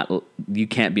would not, you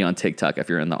can't be on TikTok if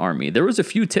you're in the Army. There was a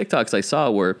few TikToks I saw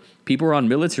where people were on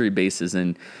military bases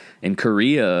in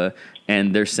Korea,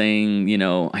 and they're saying,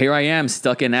 here I am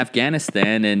stuck in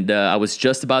Afghanistan, and I was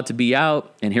just about to be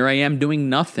out, and here I am doing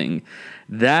nothing.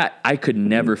 That, I could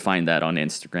never find that on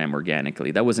Instagram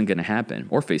organically. That wasn't going to happen,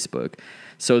 or Facebook.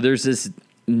 So there's this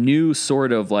new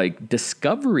sort of like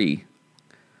discovery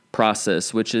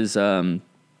process, which is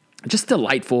just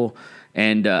delightful,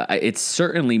 and it's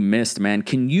certainly missed, man.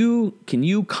 Can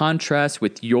you contrast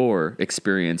with your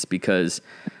experience? Because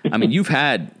I mean, you've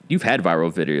had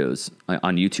viral videos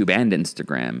on YouTube and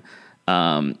Instagram.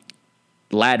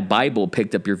 Lad Bible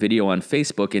picked up your video on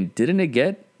Facebook, and didn't it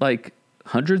get like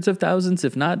hundreds of thousands,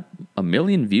 if not 1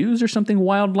 million views or something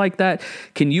wild like that?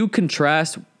 Can you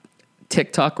contrast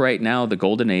TikTok right now, the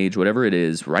golden age, whatever it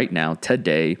is right now,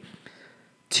 today,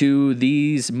 to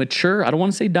these mature, I don't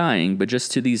want to say dying, but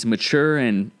just to these mature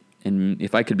and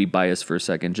if I could be biased for a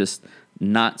second, just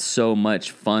not so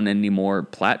much fun anymore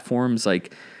platforms?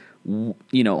 Like,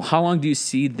 how long do you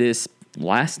see this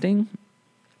lasting?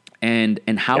 And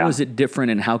how is it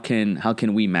different, and how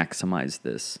can we maximize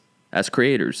this as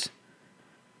creators?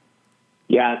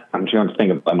 Yeah, I'm trying to think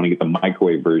of, I'm going to get the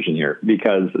microwave version here,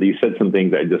 because you said some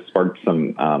things that just sparked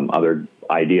some other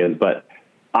ideas. But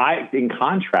in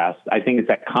contrast, I think it's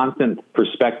that constant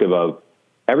perspective of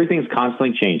everything's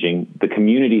constantly changing. The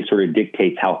community sort of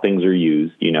dictates how things are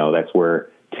used. You know, that's where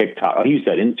TikTok, like you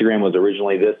said, Instagram was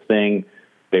originally this thing.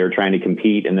 They were trying to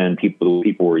compete, and then people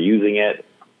were using it,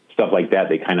 stuff like that.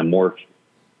 They kind of morphed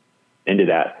into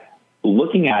that.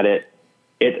 Looking at it,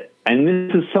 and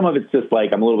this is, some of it's just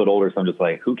like, I'm a little bit older, so I'm just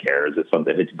like, who cares? If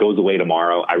it goes away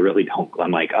tomorrow, I really don't.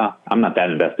 I'm like, I'm not that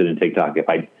invested in TikTok. If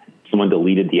someone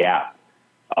deleted the app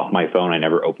off my phone, I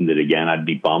never opened it again, I'd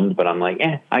be bummed. But I'm like,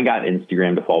 I got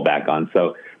Instagram to fall back on.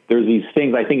 So there's these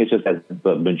things. I think it's just as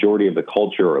the majority of the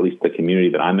culture, or at least the community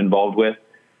that I'm involved with,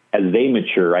 as they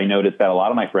mature, I noticed that a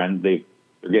lot of my friends, they're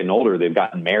getting older, they've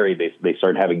gotten married, they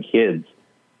started having kids.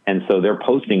 And so they're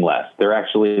posting less. They're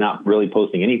actually not really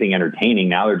posting anything entertaining.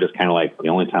 Now they're just kind of like, the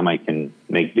only time I can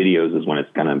make videos is when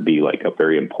it's going to be like a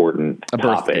very important topic.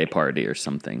 Birthday party or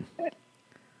something.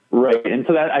 Right. And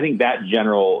so I think that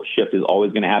general shift is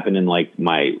always going to happen in like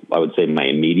I would say my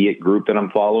immediate group that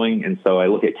I'm following. And so I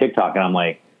look at TikTok and I'm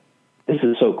like, this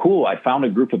is so cool. I found a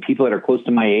group of people that are close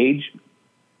to my age,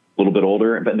 a little bit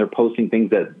older, but they're posting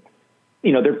things that,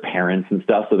 you know, they're parents and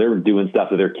stuff. So they're doing stuff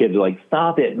that their kids are like,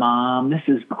 stop it, Mom, this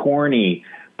is corny.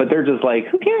 But they're just like,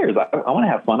 who cares? I want to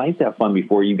have fun. I used to have fun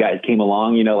before you guys came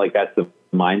along. You know, like that's the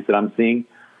mindset I'm seeing.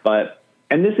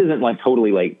 And this isn't like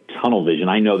totally like tunnel vision.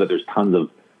 I know that there's tons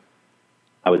of,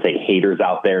 I would say, haters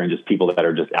out there and just people that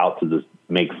are just out to just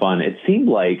make fun. It seemed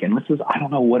like, and I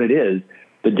don't know what it is.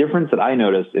 The difference that I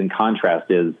noticed in contrast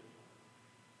is,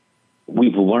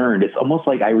 we've learned, it's almost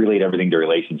like I relate everything to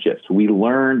relationships. We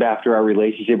learned after our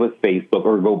relationship with Facebook,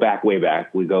 or go back, way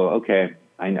back, we go, okay,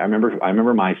 I remember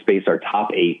MySpace, our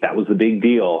top 8, that was the big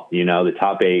deal. You know, the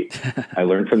top 8, I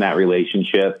learned from that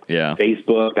relationship. Yeah.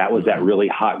 Facebook, that was that really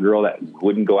hot girl that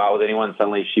wouldn't go out with anyone.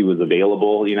 Suddenly she was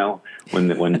available, you know, when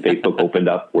Facebook opened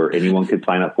up where anyone could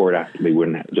sign up for it after they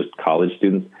wouldn't have, just college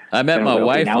students. I met my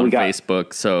wife on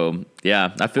Facebook. So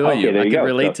yeah, I feel you. I can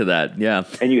relate to that. Yeah.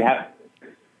 And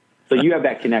so you have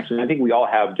that connection. I think we all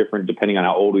have different, depending on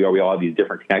how old we are, we all have these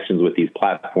different connections with these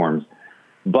platforms,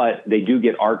 but they do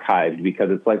get archived because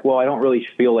it's like, well, I don't really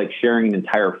feel like sharing an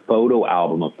entire photo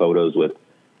album of photos with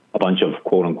a bunch of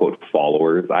quote unquote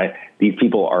followers. These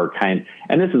people are and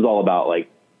this is all about like,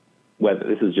 whether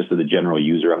this is just the general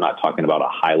user. I'm not talking about a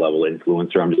high level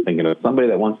influencer. I'm just thinking of somebody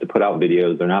that wants to put out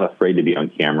videos. They're not afraid to be on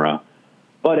camera.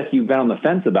 But if you've been on the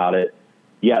fence about it,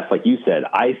 yes, like you said,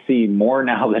 I see more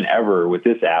now than ever with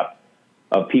this app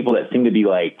of people that seem to be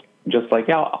like, just like,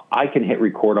 yeah, I can hit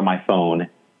record on my phone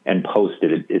and post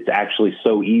it. It's actually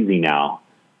so easy now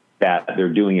that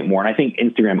they're doing it more. And I think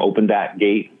Instagram opened that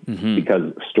gate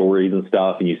because stories and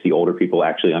stuff, and you see older people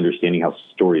actually understanding how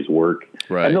stories work.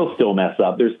 Right. And they'll still mess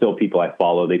up. There's still people I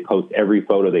follow. They post every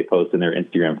photo they post in their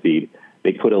Instagram feed.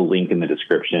 They put a link in the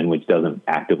description, which doesn't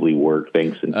actively work.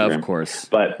 Thanks, Instagram. Of course.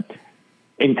 But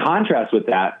in contrast with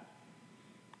that,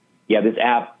 yeah, this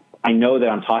app, I know that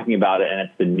I'm talking about it, and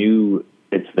it's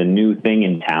the new thing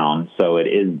in town. So it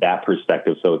is that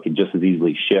perspective. So it can just as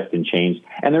easily shift and change.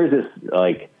 And there's this,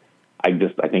 like, I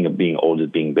think of being old as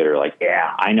being bitter. Like,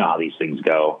 yeah, I know how these things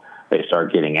go. They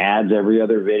start getting ads every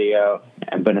other video.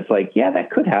 But it's like, yeah, that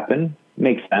could happen.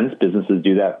 Makes sense. Businesses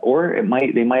do that. Or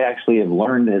they might actually have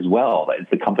learned as well.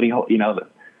 It's the company, you know, the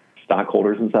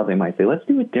stockholders and stuff. They might say, let's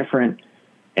do it different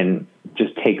and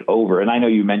just take over. And I know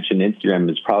you mentioned Instagram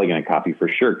is probably going to copy for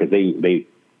sure, because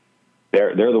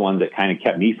they're the ones that kind of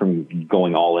kept me from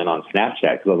going all in on Snapchat,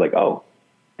 because I was like, oh,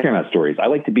 Instagram has stories. I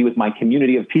like to be with my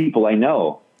community of people I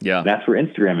know. Yeah. And that's where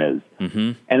Instagram is.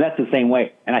 Mm-hmm. And that's the same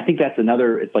way. And I think that's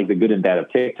it's like the good and bad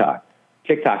of TikTok.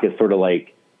 TikTok is sort of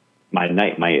like like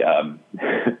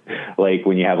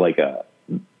when you have like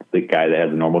the guy that has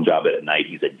a normal job at night,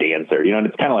 he's a dancer, you know, and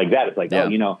it's kind of like that. It's like, oh,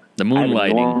 you know, the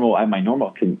moonlighting. I have my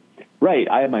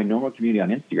normal community on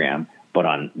Instagram, but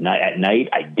at night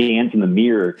I dance in the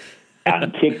mirror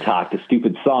on TikTok to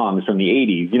stupid songs from the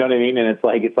 80s. You know what I mean? And it's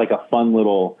like a fun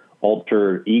little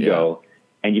alter ego,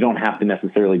 and you don't have to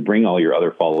necessarily bring all your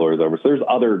other followers over. So there's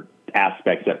other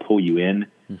aspects that pull you in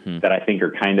that I think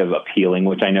are kind of appealing,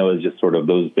 which I know is just sort of,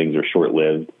 those things are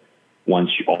short-lived. Once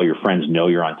all your friends know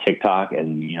you're on TikTok,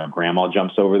 and, you know, grandma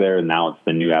jumps over there, and now it's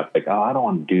the new app. Like, oh, I don't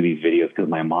want to do these videos because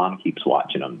my mom keeps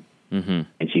watching them, and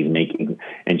she's making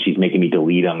me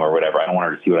delete them or whatever. I don't want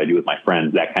her to see what I do with my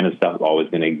friends. That kind of stuff is always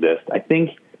going to exist. I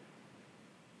think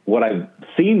what I've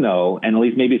seen, though, and at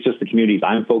least maybe it's just the communities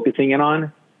I'm focusing in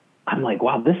on, I'm like,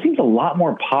 wow, this seems a lot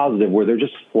more positive, where they're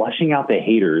just flushing out the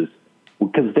haters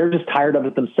because they're just tired of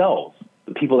it themselves.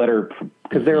 The people that are,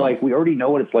 because they're like, we already know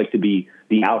what it's like to be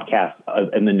the outcast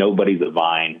and the nobodies of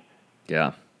Vine.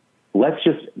 Yeah. Let's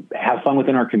just have fun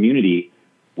within our community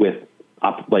with,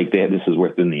 like, this is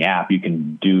within the app. You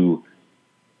can do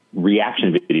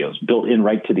reaction videos built in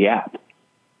right to the app.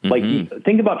 Like,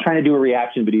 think about trying to do a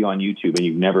reaction video on YouTube and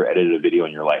you've never edited a video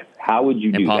in your life. How would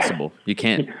you do that? Impossible. You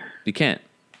can't. You can't.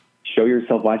 Show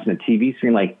yourself watching a TV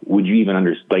screen. Like, would you even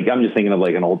understand? Like, I'm just thinking of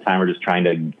like an old timer just trying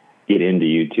to get into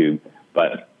YouTube.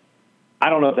 But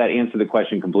I don't know if that answered the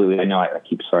question completely. I know I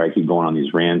keep going on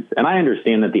these rants. And I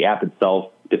understand that the app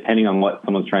itself, depending on what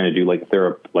someone's trying to do, like if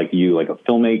they're like a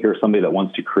filmmaker or somebody that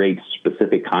wants to create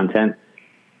specific content,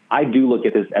 I do look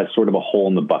at this as sort of a hole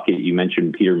in the bucket. You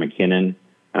mentioned Peter McKinnon.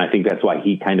 And I think that's why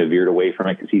he kind of veered away from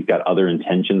it, because he's got other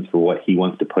intentions for what he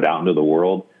wants to put out into the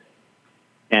world.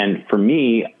 And for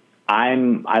me, I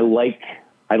like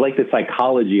the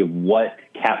psychology of what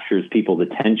captures people's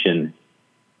attention.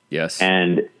 Yes.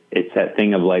 And it's that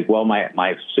thing of like, well,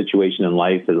 my situation in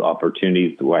life is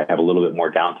opportunities where I have a little bit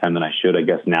more downtime than I should. I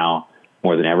guess now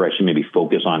more than ever, I should maybe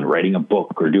focus on writing a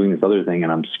book or doing this other thing.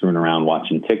 And I'm screwing around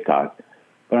watching TikTok.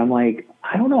 But I'm like,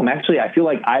 I don't know. I feel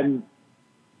like I'm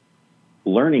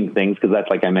learning things, because that's,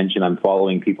 like I mentioned, I'm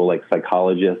following people like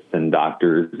psychologists and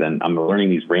doctors, and I'm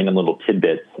learning these random little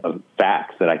tidbits of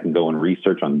facts that I can go and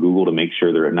research on Google to make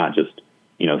sure they're not just,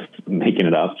 making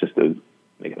it up just to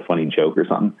make a funny joke or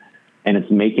something. And it's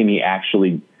making me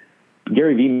actually,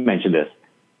 Gary Vee mentioned this,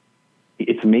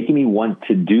 it's making me want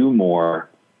to do more,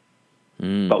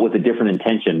 but with a different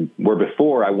intention. Where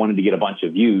before I wanted to get a bunch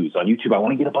of views on YouTube, I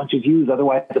want to get a bunch of views,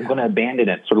 otherwise I'm going to abandon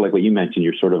it. Sort of like what you mentioned,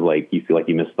 you're sort of like, you feel like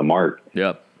you missed the mark.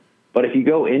 Yep. But if you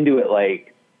go into it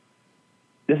like,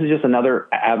 this is just another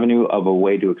avenue of a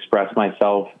way to express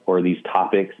myself or these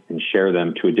topics and share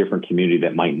them to a different community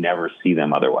that might never see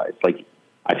them otherwise. Like,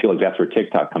 I feel like that's where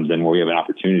TikTok comes in, where we have an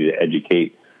opportunity to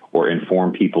educate or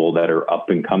inform people that are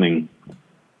up and coming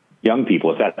young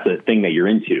people, if that's the thing that you're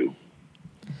into.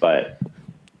 But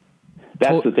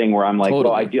that's the thing where I'm like,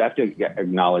 well, I do have to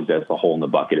acknowledge that it's a hole in the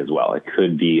bucket as well. It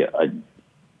could be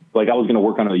like I was going to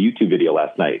work on a YouTube video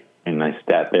last night, and I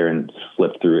sat there and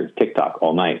flipped through TikTok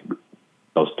all night.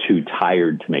 I was too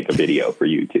tired to make a video for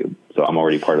YouTube. So I'm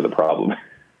already part of the problem.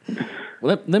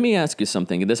 Let me ask you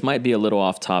something. This might be a little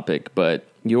off topic, but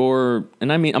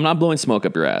and I mean, I'm not blowing smoke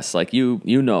up your ass. Like,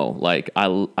 like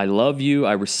I love you.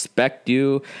 I respect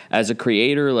you as a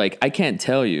creator. Like, I can't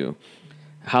tell you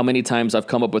how many times I've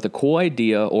come up with a cool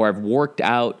idea, or I've worked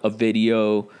out a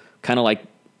video, kind of like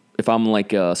if I'm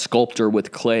like a sculptor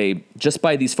with clay, just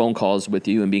by these phone calls with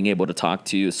you and being able to talk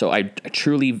to you. So I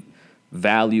truly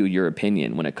value your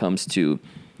opinion when it comes to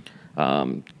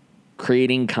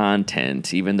creating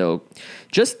content, even though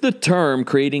just the term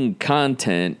creating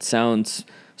content sounds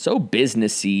so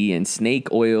businessy and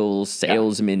snake oil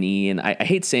salesman-y, and I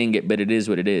hate saying it, but it is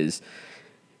what it is.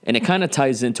 And it kind of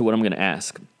ties into what I'm going to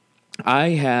ask. I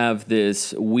have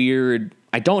this weird,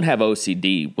 I don't have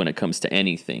OCD when it comes to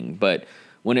anything, but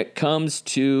when it comes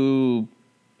to,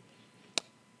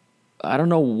 I don't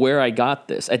know where I got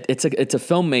this. It's a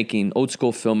filmmaking, old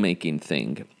school filmmaking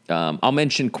thing. I'll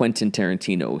mention Quentin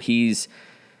Tarantino. He's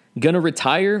going to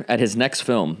retire at his next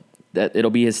film. That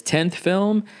it'll be his 10th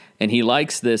film, and he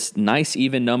likes this nice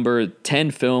even number,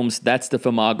 10 films. That's the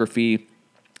filmography.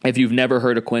 If you've never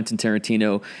heard of Quentin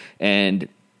Tarantino and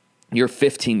you're a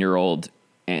 15-year-old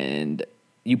and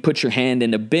you put your hand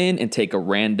in a bin and take a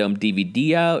random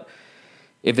DVD out,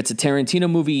 if it's a Tarantino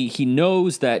movie, he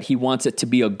knows that he wants it to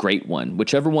be a great one.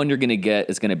 Whichever one you're going to get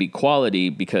is going to be quality,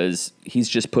 because he's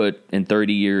just put in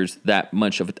 30 years that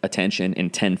much of attention in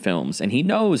 10 films. And he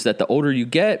knows that the older you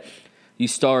get, you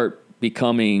start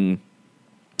becoming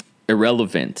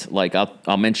irrelevant. Like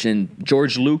I'll mention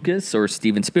George Lucas or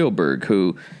Steven Spielberg,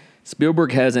 who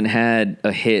Spielberg hasn't had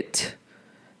a hit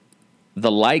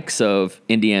the likes of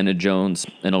Indiana Jones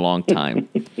in a long time.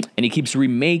 And he keeps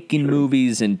remaking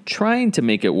movies and trying to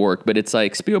make it work. But it's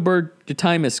like, Spielberg, your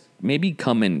time is maybe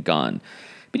come and gone.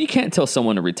 But you can't tell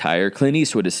someone to retire. Clint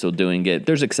Eastwood is still doing it.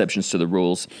 There's exceptions to the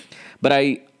rules. But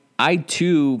I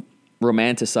too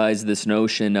romanticize this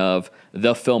notion of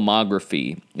the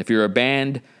filmography. If you're a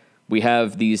band, we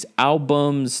have these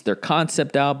albums, they're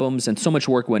concept albums, and so much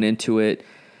work went into it.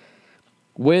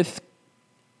 With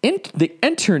the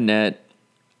internet,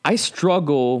 I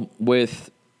struggle with,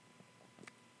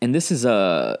 and this is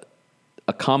a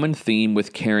common theme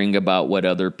with caring about what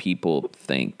other people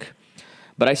think,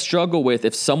 but I struggle with,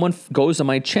 if someone goes on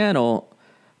my channel,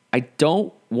 I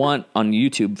don't want, on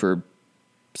YouTube for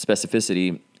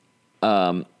specificity,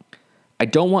 I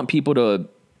don't want people to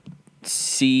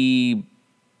see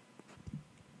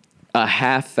a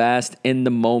half-assed,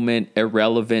 in-the-moment,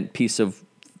 irrelevant piece of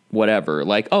whatever.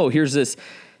 Like, oh, here's this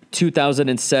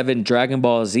 2007 Dragon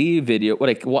Ball Z video.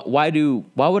 Why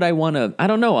would I want to? I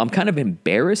don't know. I'm kind of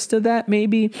embarrassed of that,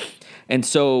 maybe. And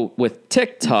so with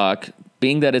TikTok,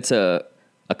 being that it's a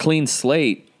clean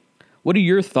slate, what are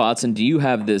your thoughts? And do you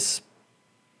have this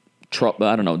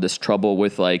this trouble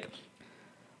with like,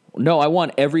 no, I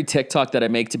want every TikTok that I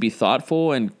make to be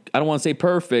thoughtful, and I don't want to say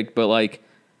perfect, but like,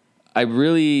 I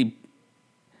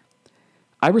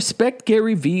respect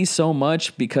Gary Vee so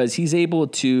much because he's able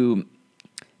to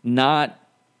not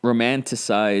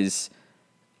romanticize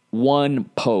one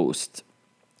post.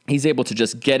 He's able to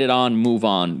just get it on, move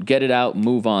on, get it out,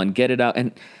 move on, get it out.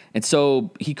 And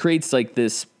so he creates like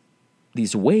these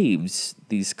waves,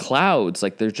 these clouds,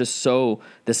 like they're just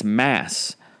this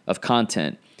mass of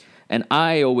content. And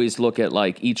I always look at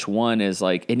like each one as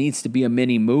like, it needs to be a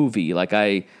mini movie. Like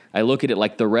I look at it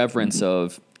like the reverence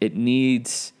of it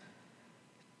needs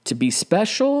to be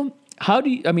special. Do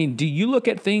you look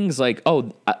at things like,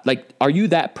 are you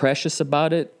that precious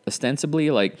about it ostensibly?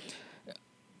 Like,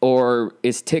 or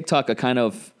is TikTok a kind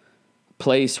of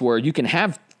place where you can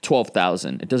have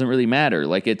 12,000? It doesn't really matter.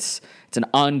 Like it's an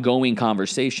ongoing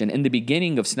conversation. In the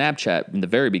beginning of Snapchat, in the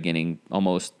very beginning,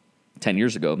 almost 10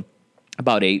 years ago,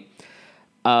 about 8,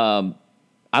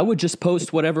 I would just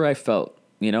post whatever I felt,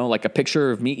 like a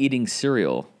picture of me eating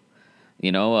cereal,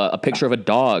 a picture of a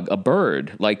dog, a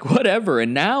bird, like whatever.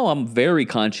 And now I'm very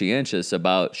conscientious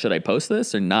about, should I post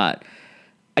this or not?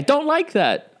 I don't like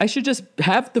that. I should just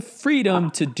have the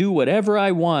freedom to do whatever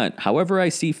I want, however I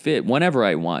see fit, whenever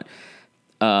I want.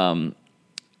 On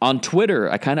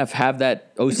Twitter, I kind of have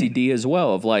that OCD as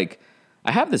well of like,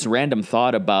 I have this random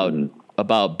thought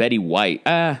about Betty White.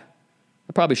 I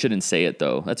probably shouldn't say it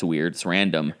though. That's weird. It's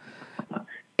random.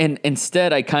 And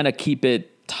instead I kind of keep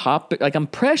it topic. Like I'm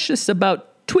precious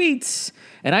about tweets,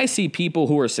 and I see people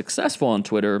who are successful on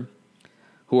Twitter,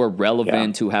 who are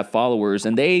relevant, who have followers,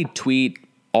 and they tweet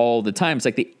all the time. It's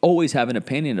like they always have an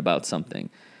opinion about something.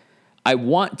 I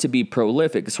want to be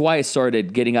prolific. That's why I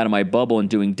started getting out of my bubble and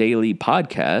doing daily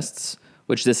podcasts,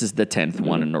 which this is the 10th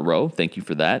one in a row. Thank you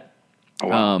for that. Oh,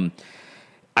 wow.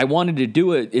 I wanted to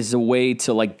do it as a way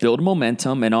to like build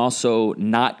momentum and also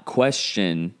not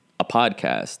question a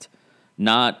podcast,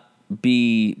 not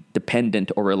be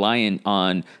dependent or reliant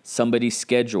on somebody's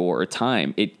schedule or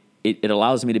time. It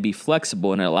allows me to be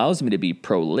flexible, and it allows me to be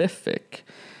prolific.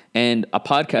 And a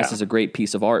podcast is a great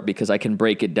piece of art because I can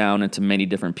break it down into many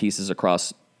different pieces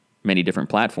across many different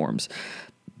platforms.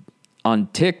 On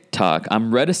TikTok,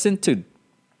 I'm reticent to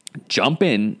jump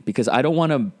in because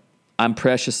I'm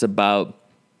precious about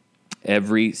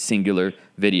every singular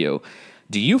video.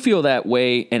 Do you feel that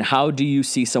way? And how do you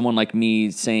see someone like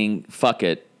me saying, fuck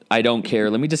it, I don't care,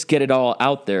 let me just get it all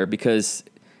out there? Because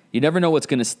you never know what's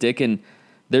going to stick, and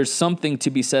there's something to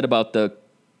be said about the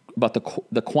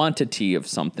quantity of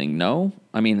something. No?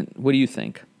 I mean, what do you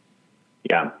think?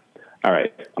 Yeah. All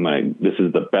right. This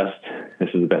is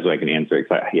the best way I can answer it.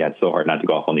 It's so hard not to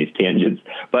go off on these tangents,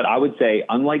 but I would say,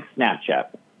 unlike Snapchat,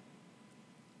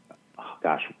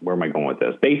 where am I going with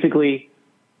this? Basically,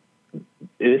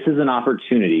 this is an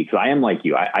opportunity because I am like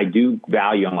you. I do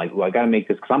value. I'm like, well, I got to make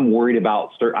this because I'm worried about.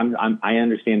 I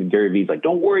understand Gary Vee's like,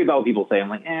 don't worry about what people say. I'm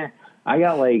like, I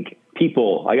got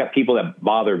people that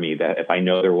bother me that if I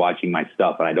know they're watching my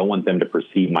stuff, and I don't want them to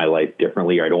perceive my life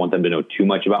differently, or I don't want them to know too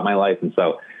much about my life. And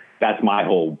so that's my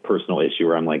whole personal issue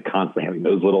where I'm like constantly having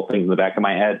those little things in the back of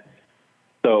my head.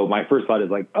 So my first thought is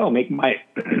like, I'll make a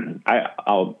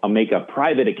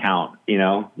private account.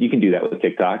 You can do that with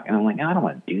TikTok. And I'm like, no, I don't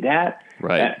want to do that.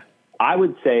 Right. And I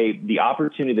would say the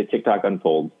opportunity that TikTok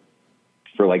unfolds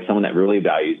for like someone that really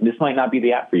values, this might not be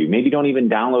the app for you. Maybe don't even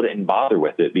download it and bother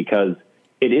with it because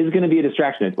it is going to be a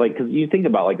distraction. It's like, because you think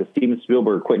about like a Steven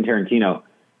Spielberg, Quentin Tarantino,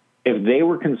 if they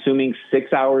were consuming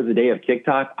 6 hours a day of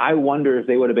TikTok, I wonder if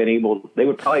they would have been able,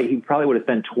 he probably would have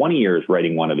spent 20 years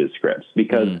writing one of his scripts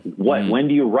because when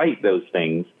do you write those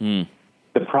things? The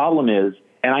problem is,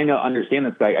 and understand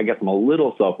this guy, I guess I'm a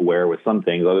little self-aware with some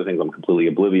things, other things I'm completely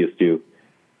oblivious to.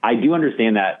 I do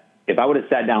understand that if I would have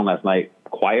sat down last night,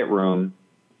 quiet room,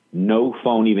 no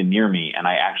phone even near me, and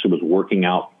I actually was working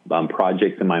out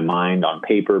projects in my mind on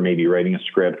paper, maybe writing a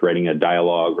script, writing a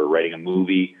dialogue, or writing a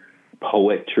movie,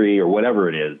 poetry, or whatever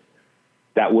it is,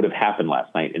 that would have happened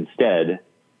last night. Instead,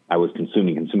 I was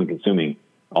consuming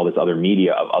all this other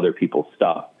media of other people's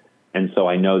stuff. And so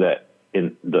I know that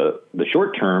in the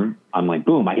short term, I'm like,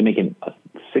 boom, I can make a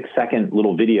 6-second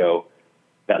little video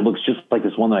that looks just like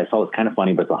this one that I saw was kind of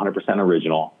funny, but it's 100%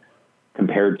 original,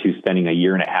 compared to spending a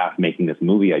year and a half making this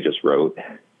movie I just wrote.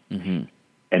 Mm-hmm.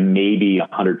 And maybe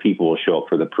 100 people will show up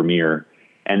for the premiere.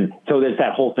 And so there's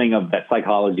that whole thing of that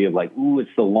psychology of like, ooh, it's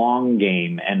the long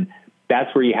game. And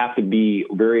that's where you have to be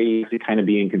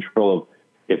be in control of,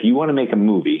 if you want to make a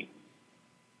movie,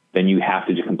 then you have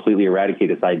to just completely eradicate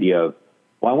this idea of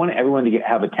well, I want everyone to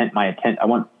have my attention. I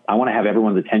want to have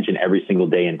everyone's attention every single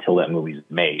day until that movie's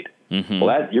made. Mm-hmm.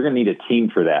 Well, you're going to need a team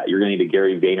for that. You're going to need a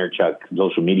Gary Vaynerchuk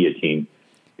social media team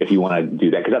if you want to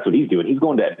do that, because that's what he's doing. He's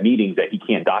going to meetings that he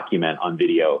can't document on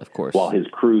video, of course, while his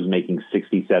crew's making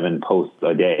 67 posts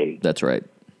a day. That's right.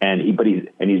 And he's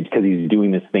because he's doing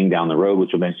this thing down the road,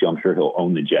 which eventually I'm sure he'll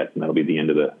own the Jets, and that'll be the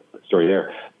end of the story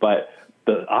there. But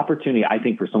the opportunity, I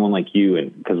think, for someone like you,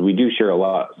 and because we do share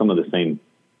some of the same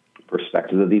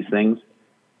perspectives of these things,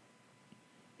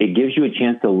 it gives you a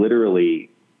chance to literally,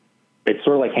 it's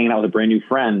sort of like hanging out with a brand new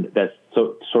friend that's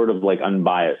sort of like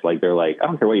unbiased. Like they're like, I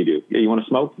don't care what you do. Yeah, you want to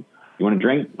smoke? You want to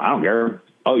drink? I don't care.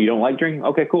 Oh, you don't like drinking?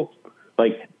 Okay, cool.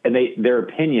 Like, and their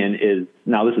opinion is,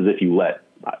 now this is if you let,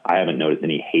 I haven't noticed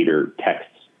any hater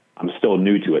texts. I'm still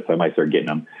new to it, so I might start getting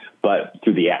them, but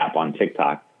through the app on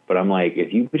TikTok. But I'm like,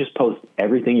 if you could just post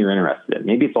everything you're interested in,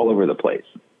 maybe it's all over the place.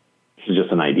 This is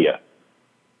just an idea.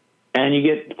 And you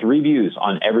get 3 views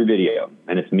on every video,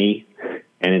 and it's me,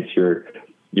 and it's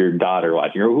your daughter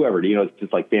watching, or whoever, it's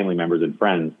just like family members and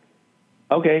friends.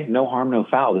 Okay, no harm, no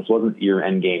foul. This wasn't your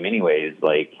end game anyways.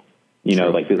 Like, true,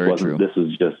 like this wasn't, true. This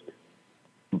was just,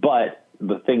 but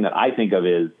the thing that I think of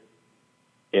is,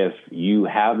 if you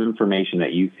have information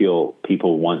that you feel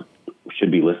people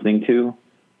should be listening to,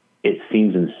 it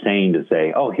seems insane to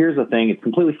say, oh, here's the thing. It's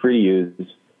completely free to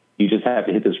use. You just have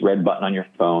to hit this red button on your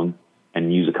phone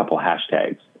and use a couple of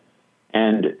hashtags.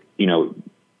 And,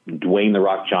 Dwayne "The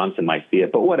Rock" Johnson might see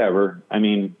it, but whatever. I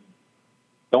mean,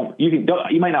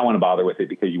 you might not want to bother with it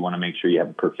because you want to make sure you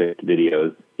have perfect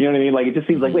videos. You know what I mean? Like, it just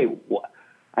seems like, wait,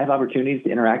 I have opportunities to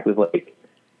interact with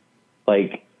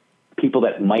like people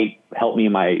that might help me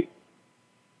in my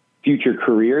future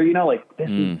career,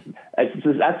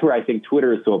 that's where I think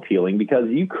Twitter is so appealing, because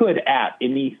you could at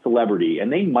any celebrity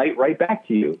and they might write back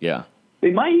to you. Yeah, they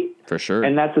might, for sure.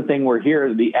 And that's the thing where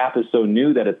here the app is so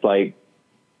new that it's like,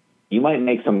 you might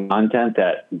make some content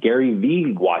that Gary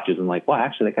Vee watches and like, wow,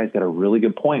 actually that guy's got a really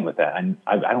good point with that. And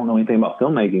I don't know anything about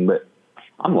filmmaking, but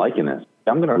I'm liking this.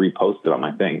 I'm going to repost it on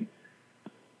my thing,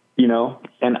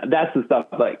 and that's the stuff.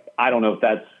 Like, I don't know if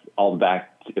that's all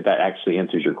if that actually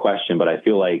answers your question, but I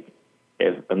feel like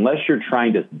unless you're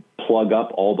trying to plug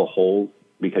up all the holes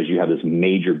because you have this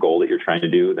major goal that you're trying to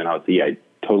do, then I would say I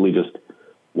totally just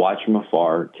watch from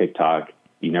afar, TikTok.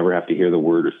 You never have to hear the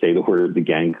word or say the words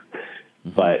again,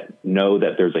 but know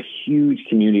that there's a huge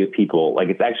community of people. Like,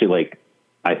 it's actually like,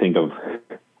 I think of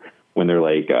when they're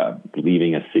like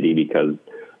leaving a city because,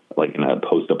 like in a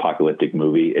post-apocalyptic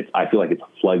movie, I feel like it's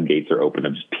floodgates are open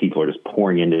of just people are just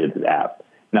pouring into this app.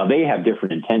 Now, they have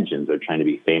different intentions. They're trying to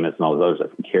be famous and all this other stuff.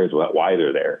 Who cares why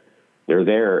they're there? They're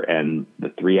there, and the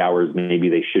 3 hours maybe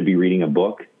they should be reading a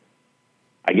book.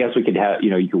 I guess we could have,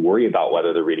 you could worry about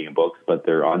whether they're reading a book, but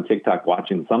they're on TikTok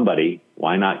watching somebody.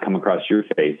 Why not come across your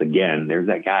face again? There's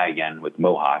that guy again with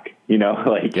Mohawk,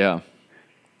 Yeah.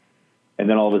 And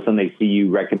then all of a sudden they see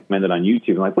you recommended on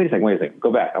YouTube. I'm like, wait a second,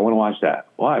 go back. I want to watch that.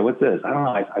 Why? What's this? I don't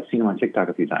know. I've seen him on TikTok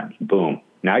a few times. Boom.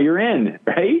 Now you're in,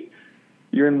 right?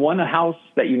 You're in one house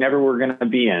that you never were going to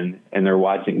be in, and they're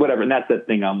watching whatever. And that's the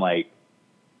thing. I'm like,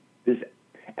 this,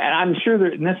 and I'm sure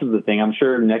and this is the thing. I'm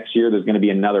sure next year there's going to be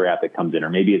another app that comes in, or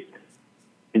maybe it's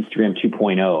Instagram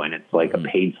 2.0 and it's like a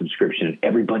paid subscription and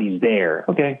everybody's there.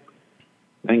 Okay.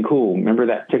 Then cool. Remember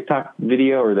that TikTok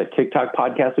video or that TikTok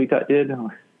podcast we did?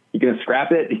 You going to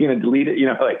scrap it? You going to delete it?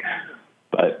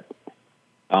 But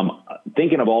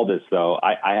thinking of all this though,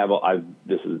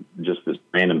 this is just this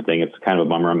random thing. It's kind of a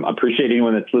bummer. I appreciate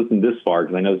anyone that's listened this far,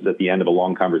 because I know this is at the end of a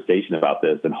long conversation about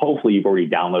this, and hopefully you've already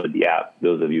downloaded the app,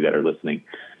 those of you that are listening,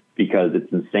 because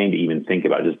it's insane to even think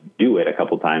about it. Just do it a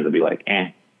couple times and be like,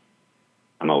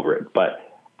 I'm over it.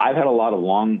 But I've had a lot of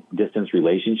long distance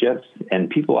relationships, and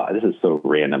people, this is so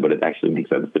random, but it actually makes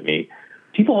sense to me.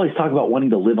 People always talk about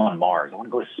wanting to live on Mars. I want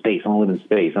to go to space. I want to live in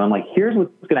space. And I'm like, here's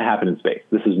what's going to happen in space.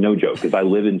 This is no joke, because I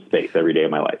live in space every day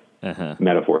of my life,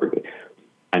 metaphorically.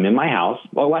 I'm in my house.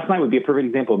 Well, last night would be a perfect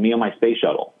example of me on my space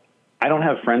shuttle. I don't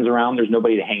have friends around. There's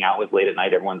nobody to hang out with late at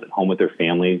night. Everyone's at home with their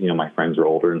families. My friends are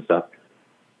older and stuff.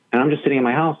 And I'm just sitting in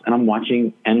my house, and I'm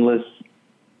watching endless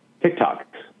TikToks.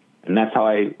 And that's how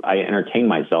I entertain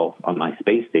myself on my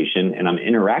space station. And I'm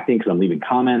interacting because I'm leaving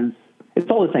comments. It's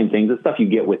all the same things. It's stuff you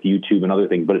get with YouTube and other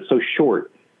things, but it's so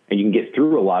short and you can get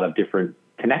through a lot of different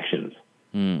connections.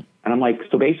 And I'm like,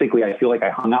 so basically I feel like I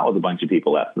hung out with a bunch of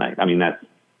people last night. I mean, that's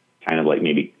kind of like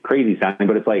maybe crazy sounding,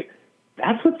 but it's like,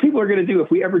 that's what people are going to do. If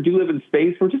we ever do live in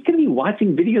space, we're just going to be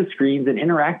watching video screens and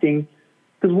interacting.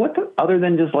 Because other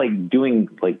than just like doing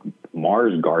like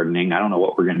Mars gardening, I don't know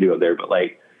what we're going to do up there, but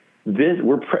like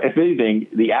if anything,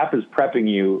 the app is prepping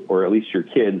you, or at least your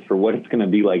kids, for what it's going to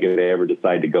be like if they ever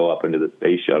decide to go up into the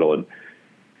space shuttle. And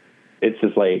it's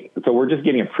just like, so we're just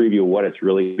getting a preview of what it's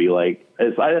really going to be like.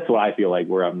 That's what I feel like,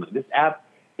 this app,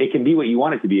 it can be what you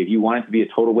want it to be. If you want it to be a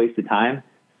total waste of time,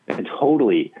 then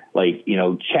totally, like,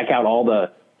 check out all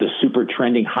the super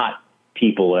trending hot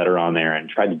people that are on there and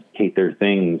try to take their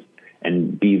things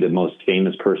and be the most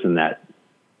famous person that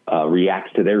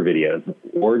reacts to their videos,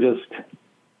 or just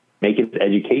make it as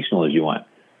educational as you want.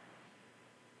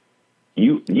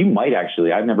 You might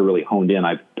actually, I've never really honed in.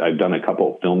 I've done a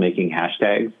couple filmmaking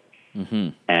hashtags,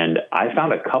 and I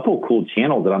found a couple cool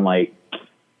channels that I'm like,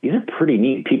 these are pretty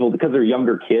neat people, because they're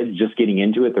younger kids just getting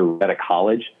into it. They're at a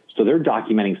college, so they're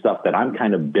documenting stuff that I'm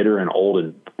kind of bitter and old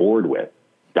and bored with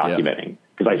documenting,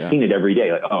 because I've seen it every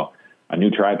day. Like, oh, a new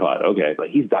tripod. Okay. Like,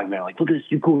 he's documenting, like, look at this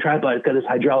new cool tripod. It's got this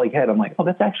hydraulic head. I'm like, oh,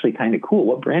 that's actually kind of cool.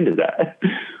 What brand is that?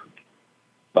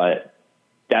 But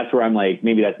that's where I'm like,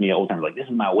 maybe that's me old timer. Like, this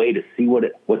is my way to see what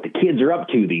the kids are up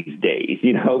to these days,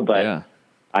 but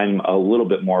I'm a little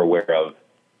bit more aware of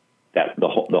that, the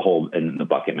whole in the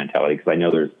bucket mentality. Cause I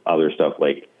know there's other stuff.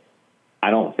 Like, I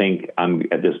don't think I'm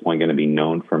at this point going to be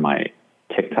known for my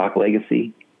TikTok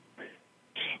legacy,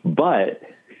 but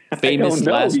famous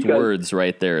last words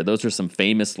right there. Those are some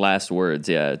famous last words.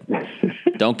 Yeah.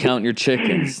 Don't count your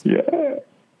chickens. Yeah.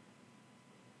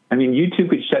 I mean, YouTube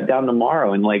could shut down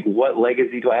tomorrow, and like, what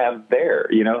legacy do I have there?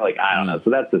 Like, I don't know. So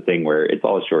that's the thing where it's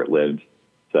all short-lived.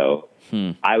 So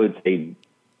I would say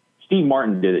Steve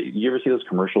Martin did it. You ever see those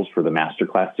commercials for the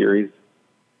Masterclass series?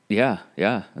 Yeah.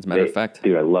 As a matter of fact,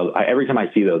 dude, every time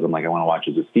I see those, I'm like, I want to watch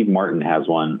it. So Steve Martin has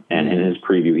one, and in his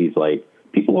preview, he's like,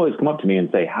 people always come up to me and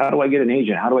say, how do I get an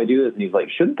agent? How do I do this? And he's like,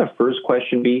 shouldn't the first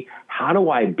question be, how do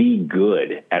I be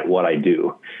good at what I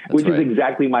do? Which is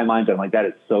exactly my mindset. I'm like, that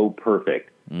is so perfect.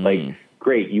 Like,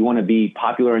 great. You want to be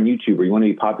popular on YouTube, or you want to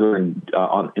be popular in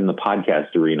the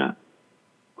podcast arena.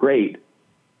 Great.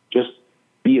 Just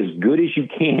be as good as you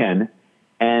can,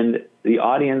 and the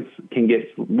audience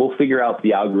we'll figure out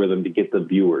the algorithm to get the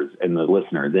viewers and the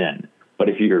listeners in. But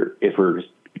if we're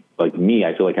like me,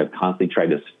 I feel like I've constantly tried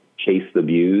to chase the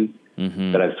views,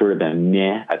 that I've sort of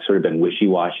been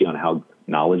wishy-washy on how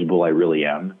knowledgeable I really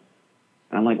am.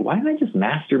 And I'm like, why didn't I just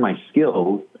master my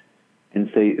skills and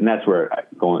that's where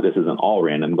this isn't all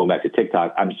random. Going back to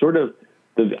TikTok, I'm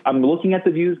I'm looking at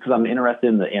the views because I'm interested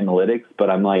in the analytics, but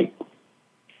I'm like,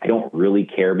 I don't really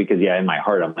care, because in my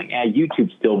heart, I'm like,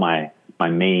 YouTube's still my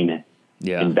main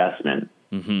investment,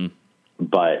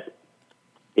 but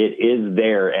it is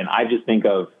there. And I just think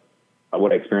of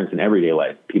what I experience in everyday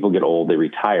life. People get old, they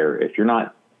retire. If you're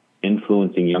not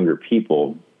influencing younger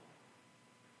people,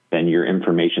 then your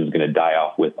information is going to die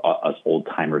off with us old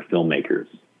timer filmmakers,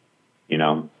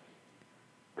 because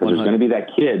there's going to be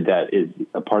that kid that is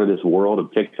a part of this world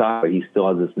of TikTok, but he still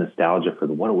has this nostalgia for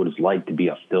what it was like to be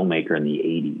a filmmaker in the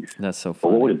 80s. That's so funny.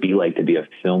 Or what would it be like to be a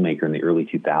filmmaker in the early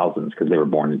 2000s, because they were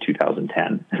born in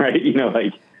 2010,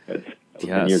 right? That's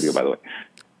 10 years ago, by the way.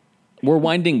 We're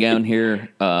winding down here.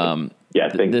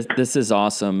 This is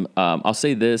awesome. I'll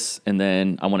say this, and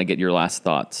then I want to get your last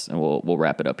thoughts, and we'll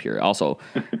wrap it up here. Also,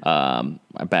 my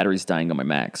battery's dying on my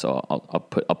Mac, so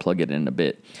I'll plug it in a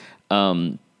bit.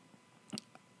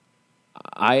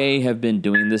 I have been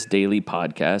doing this daily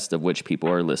podcast, of which people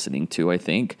are listening to, I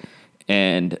think,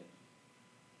 and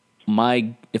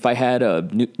if I had a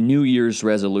New Year's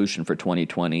resolution for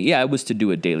 2020, it was to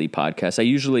do a daily podcast.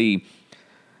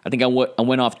 I think I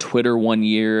went off Twitter one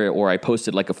year, or I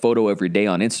posted like a photo every day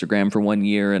on Instagram for 1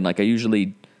 year. And like,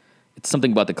 it's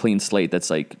something about the clean slate that's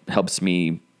like helps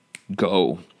me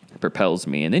go, propels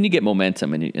me. And then you get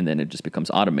momentum, and then it just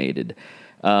becomes automated.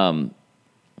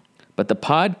 But the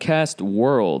podcast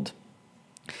world,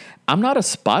 I'm not a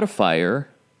Spotifyer.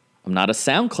 I'm not a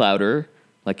SoundClouder,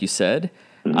 like you said.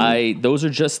 Those are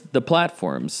just the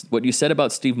platforms. What you said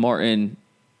about Steve Martin,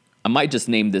 I might just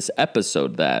name this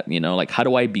episode that, like, how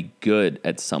do I be good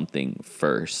at something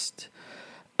first?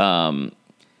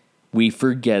 We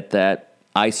forget that.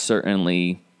 I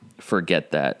certainly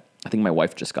forget that. I think my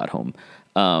wife just got home.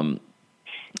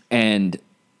 And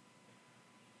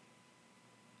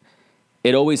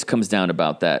it always comes down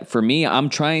about that. For me, I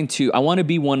want to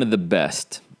be one of the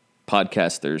best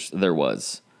podcasters there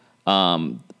was.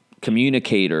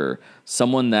 Communicator,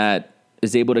 someone that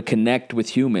is able to connect with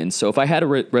humans. So if I had a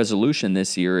resolution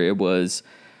this year, it was,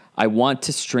 I want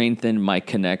to strengthen my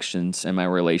connections and my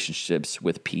relationships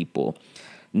with people.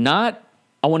 Not,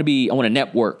 I want to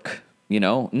network,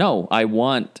 No, I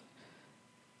want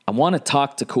to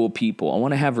talk to cool people. I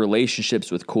want to have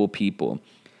relationships with cool people.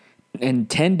 And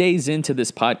 10 days into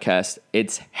this podcast,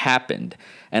 it's happened.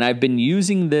 And I've been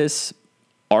using this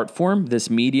art form, this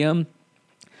medium,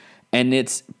 and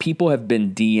it's people have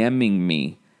been DMing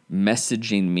me,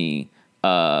 messaging me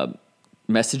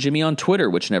on Twitter,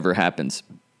 which never happens.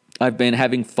 I've been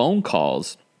having phone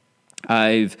calls.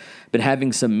 I've been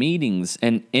having some meetings.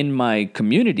 And in my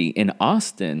community in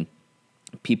Austin,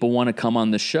 people want to come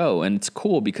on the show. And it's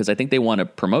cool because I think they want to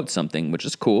promote something, which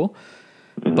is cool.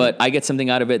 But I get something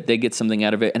out of it. They get something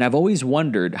out of it. And I've always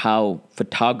wondered how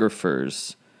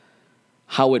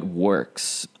it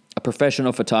works. A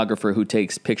professional photographer who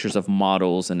takes pictures of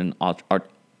models in an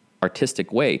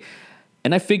artistic way.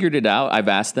 And I figured it out. I've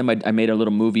asked them. I made a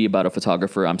little movie about a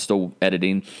photographer I'm still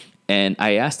editing. And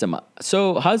I asked him,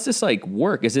 so how does this like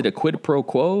work? Is it a quid pro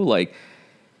quo? Like,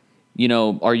 you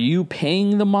know, are you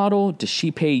paying the model? Does she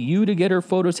pay you to get her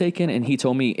photo taken? And he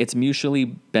told me it's mutually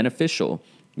beneficial.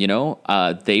 You know,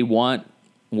 they want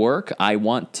work. I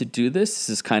want to do this. This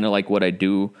is kind of like what I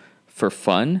do for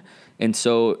fun. And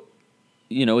so,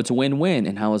 you know, it's a win-win.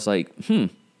 And I was like,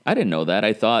 I didn't know that.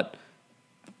 I thought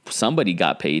somebody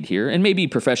got paid here. And maybe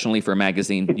professionally for a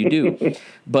magazine, you do.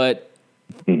 But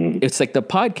it's like the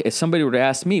podcast. If somebody were to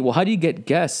ask me, well, how do you get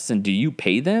guests? And do you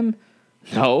pay them?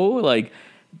 No, like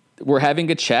we're having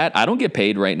a chat. I don't get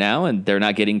paid right now, and they're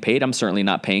not getting paid. I'm certainly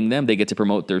not paying them. They get to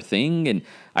promote their thing, and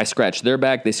I scratch their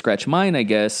back. They scratch mine, I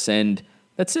guess, and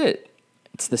that's it.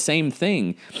 It's the same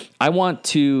thing. I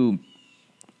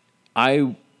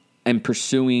am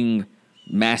pursuing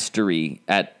mastery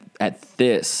at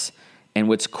this, and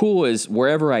what's cool is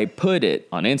wherever I put it,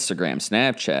 on Instagram,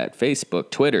 Snapchat, Facebook,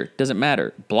 Twitter, doesn't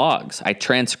matter, blogs, I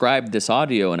transcribed this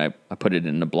audio and I put it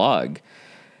in a blog.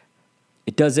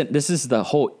 This is the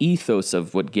whole ethos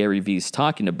of what Gary Vee's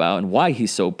talking about and why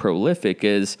he's so prolific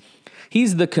is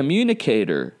he's the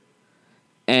communicator,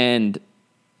 and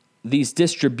these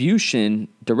distribution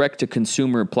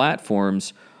direct-to-consumer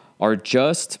platforms are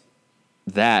just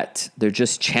that. They're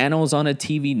just channels on a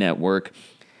TV network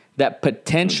that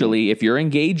potentially, if you're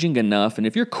engaging enough and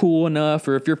if you're cool enough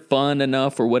or if you're fun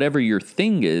enough or whatever your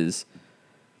thing is,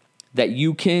 that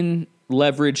you can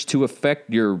leverage to affect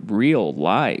your real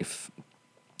life.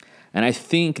 And I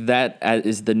think that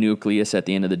is the nucleus at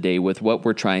the end of the day with what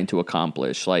we're trying to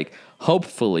accomplish. Like,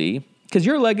 hopefully, because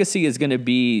your legacy is going to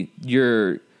be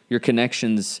your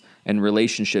connections and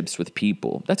relationships with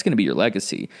people. That's going to be your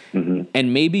legacy. Mm-hmm.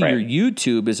 And maybe your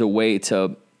YouTube is a way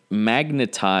to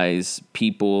magnetize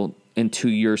people into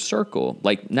your circle.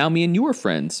 Like, now me and you are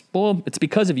friends. Well, it's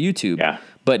because of YouTube. Yeah.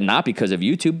 But not because of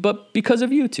YouTube, but because of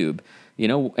YouTube, you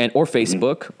know, or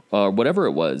Facebook or whatever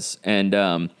it was. And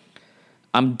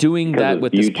I'm doing that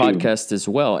with this podcast as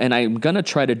well. And I'm going to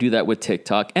try to do that with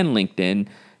TikTok and LinkedIn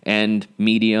and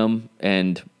Medium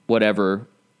and whatever,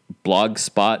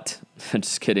 Blogspot. I'm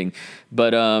just kidding.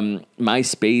 But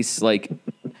MySpace, like,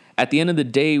 at the end of the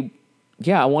day,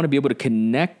 yeah, I want to be able to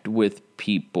connect with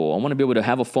people. I want to be able to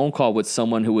have a phone call with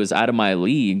someone who is out of my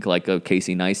league, like a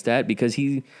Casey Neistat, because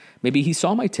maybe he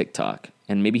saw my TikTok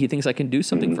and maybe he thinks I can do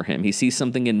something for him. He sees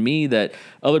something in me that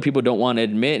other people don't want to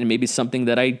admit, and maybe something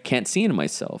that I can't see in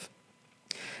myself.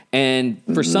 And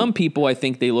for some people, I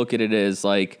think they look at it as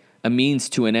like a means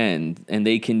to an end, and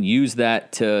they can use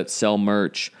that to sell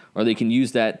merch, or they can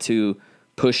use that to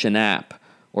push an app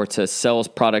or to sell a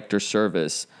product or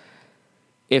service.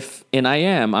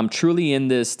 I'm truly in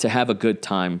this to have a good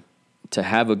time,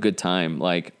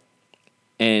 like,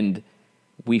 and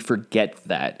we forget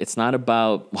that. It's not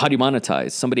about, how do you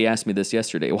monetize? Somebody asked me this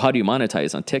yesterday. Well, how do you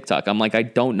monetize on TikTok? I'm like, I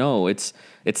don't know. It's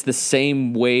the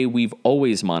same way we've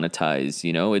always monetized.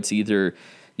 You know, it's either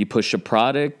you push a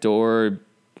product or,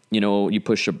 you know, you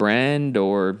push a brand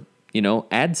or, you know,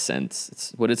 AdSense.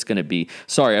 It's what it's going to be.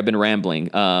 Sorry, I've been rambling.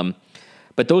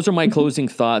 But those are my closing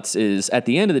thoughts is at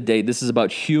the end of the day, this is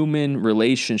about human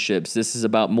relationships. This is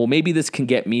about, well, maybe this can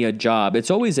get me a job. It's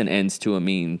always an ends to a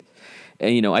means.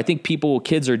 And, you know, I think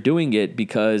kids are doing it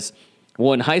because,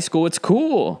 well, in high school, it's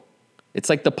cool. It's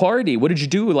like the party. What did you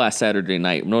do last Saturday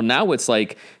night? Well, now it's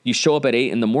like you show up at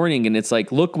 8 a.m. and it's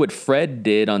like, look what Fred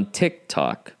did on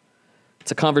TikTok.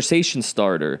 It's a conversation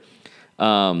starter.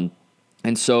 And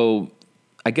so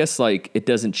I guess like it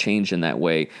doesn't change in that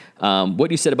way. What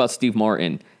you said about Steve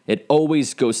Martin, it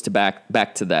always goes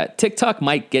back to that. TikTok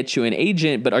might get you an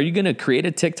agent, but are you going to create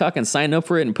a TikTok and sign up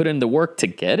for it and put in the work to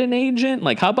get an agent?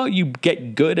 Like, how about you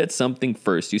get good at something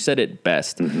first? You said it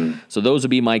best. Mm-hmm. So those would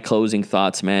be my closing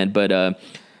thoughts, man. But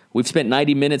we've spent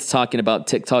 90 minutes talking about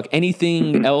TikTok.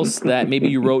 Anything else that maybe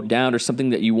you wrote down or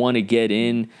something that you want to get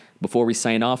in before we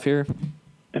sign off here?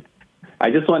 I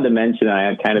just wanted to mention,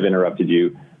 I kind of interrupted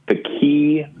you, the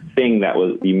key thing that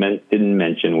didn't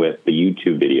mention with the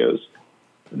YouTube videos.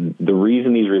 The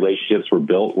reason these relationships were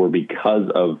built were because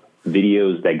of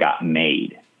videos that got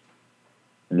made.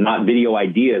 Not video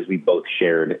ideas we both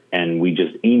shared, and we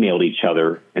just emailed each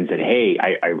other and said, hey,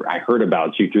 I heard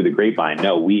about you through the grapevine.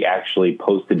 No, we actually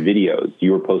posted videos.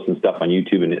 You were posting stuff on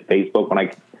YouTube and Facebook when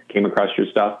I came across your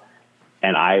stuff,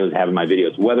 and I was having my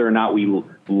videos. Whether or not we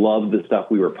loved the stuff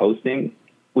we were posting,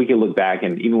 we could look back,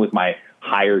 and even with my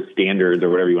higher standards or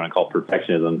whatever you want to call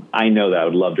perfectionism, I know that I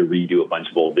would love to redo a bunch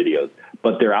of old videos,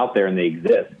 but they're out there and they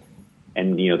exist.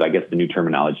 And, I guess the new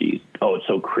terminology is, oh, it's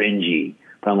so cringy.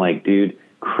 But I'm like, dude,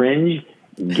 cringe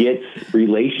gets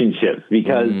relationships,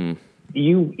 because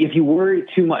if you worry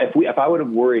too much, if I would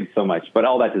have worried so much, but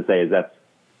all that to say is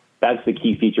that's the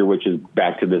key feature, which is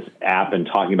back to this app and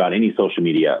talking about any social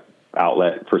media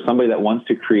outlet for somebody that wants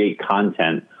to create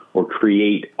content or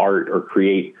create art or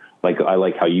create, like, I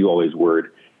like how you always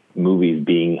word movies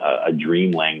being a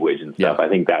dream language and stuff. Yeah. I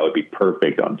think that would be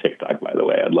perfect on TikTok, by the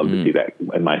way. I'd love to see that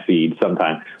in my feed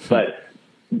sometime. But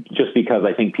just because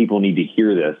I think people need to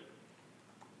hear this,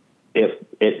 if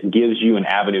it gives you an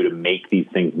avenue to make these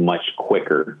things much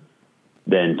quicker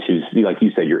than to see, like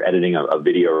you said, you're editing a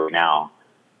video right now.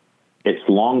 It's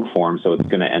long form, so it's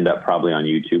going to end up probably on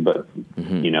YouTube. But,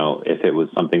 if it was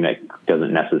something that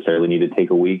doesn't necessarily need to take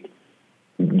a week,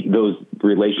 those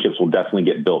relationships will definitely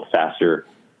get built faster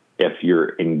if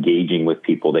you're engaging with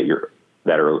people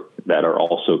that are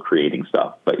also creating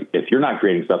stuff. But if you're not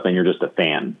creating stuff, then you're just a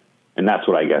fan. And that's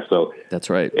what I guess. So that's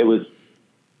right.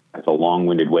 That's a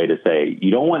long-winded way to say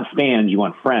you don't want fans, you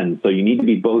want friends. So you need to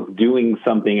be both doing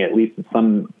something, at least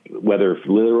some, whether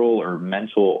literal or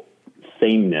mental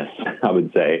sameness, I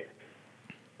would say.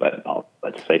 But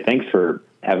let's say thanks for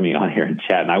having me on here and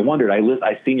chat. And I wondered,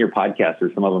 I've seen your podcasts,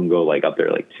 or some of them go like up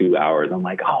there like 2 hours. I'm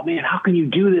like, oh man, how can you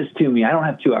do this to me? I don't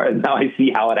have 2 hours. Now I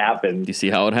see how it happens. You see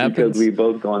how it happens? Because we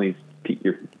both go on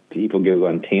people go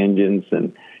on tangents,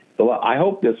 and so I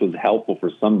hope this was helpful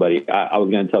for somebody. I was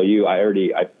going to tell you, I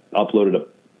uploaded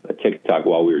a TikTok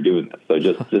while we were doing this. So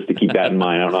just to keep that in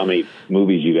mind. I don't know how many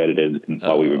movies you've edited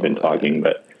while we've been talking,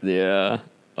 but yeah.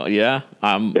 Yeah,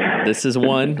 this is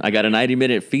one. I got a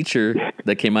 90-minute feature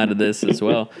that came out of this as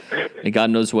well, and God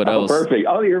knows what else. Perfect.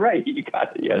 Oh, you're right. You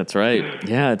got it. Yeah. That's right.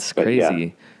 Yeah, it's crazy.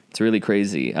 Yeah. It's really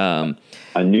crazy. A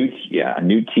new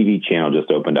TV channel just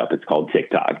opened up. It's called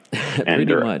TikTok, and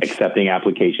they're accepting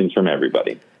applications from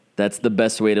everybody. That's the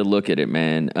best way to look at it,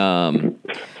 man.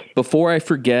 Before I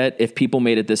forget, if people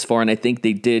made it this far, and I think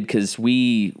they did, because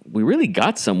we really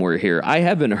got somewhere here. I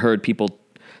haven't heard people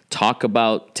talk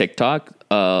about TikTok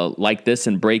like this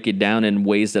and break it down in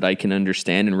ways that I can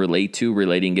understand and relate to,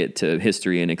 relating it to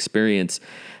history and experience.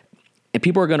 And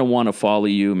people are going to want to follow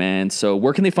you, man. So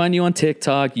where can they find you on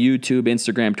TikTok, YouTube,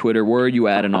 Instagram, Twitter? Where are you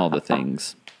at and all the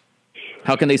things?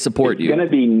 How can they support you? It's going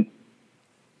to be,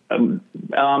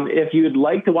 if you'd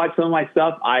like to watch some of my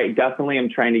stuff, I definitely am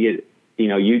trying to get,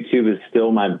 YouTube is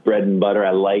still my bread and butter.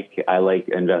 I like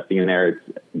investing in there. It's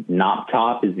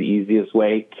Knoptop is the easiest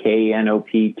way,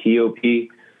 KNOPTOP.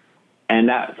 And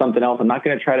that's something else. I'm not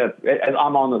going to try to,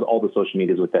 I'm on all the social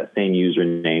medias with that same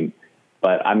username,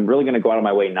 but I'm really going to go out of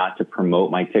my way not to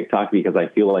promote my TikTok, because I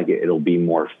feel like it'll be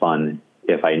more fun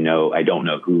if I don't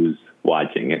know who's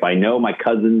watching. If I know my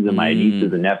cousins and my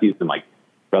nieces and nephews and my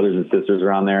brothers and sisters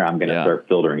around there, I'm going to start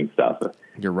filtering stuff.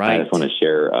 You're right. I just want to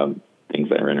share things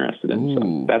that are interested in.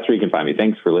 So that's where you can find me.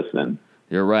 Thanks for listening.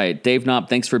 You're right. Dave Knopp,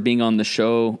 thanks for being on the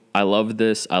show. I love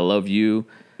this. I love you.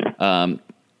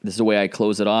 This is the way I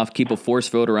close it off. Keep a force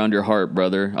field around your heart,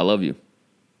 brother. I love you.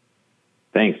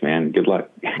 Thanks, man. Good luck.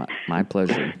 My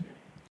pleasure.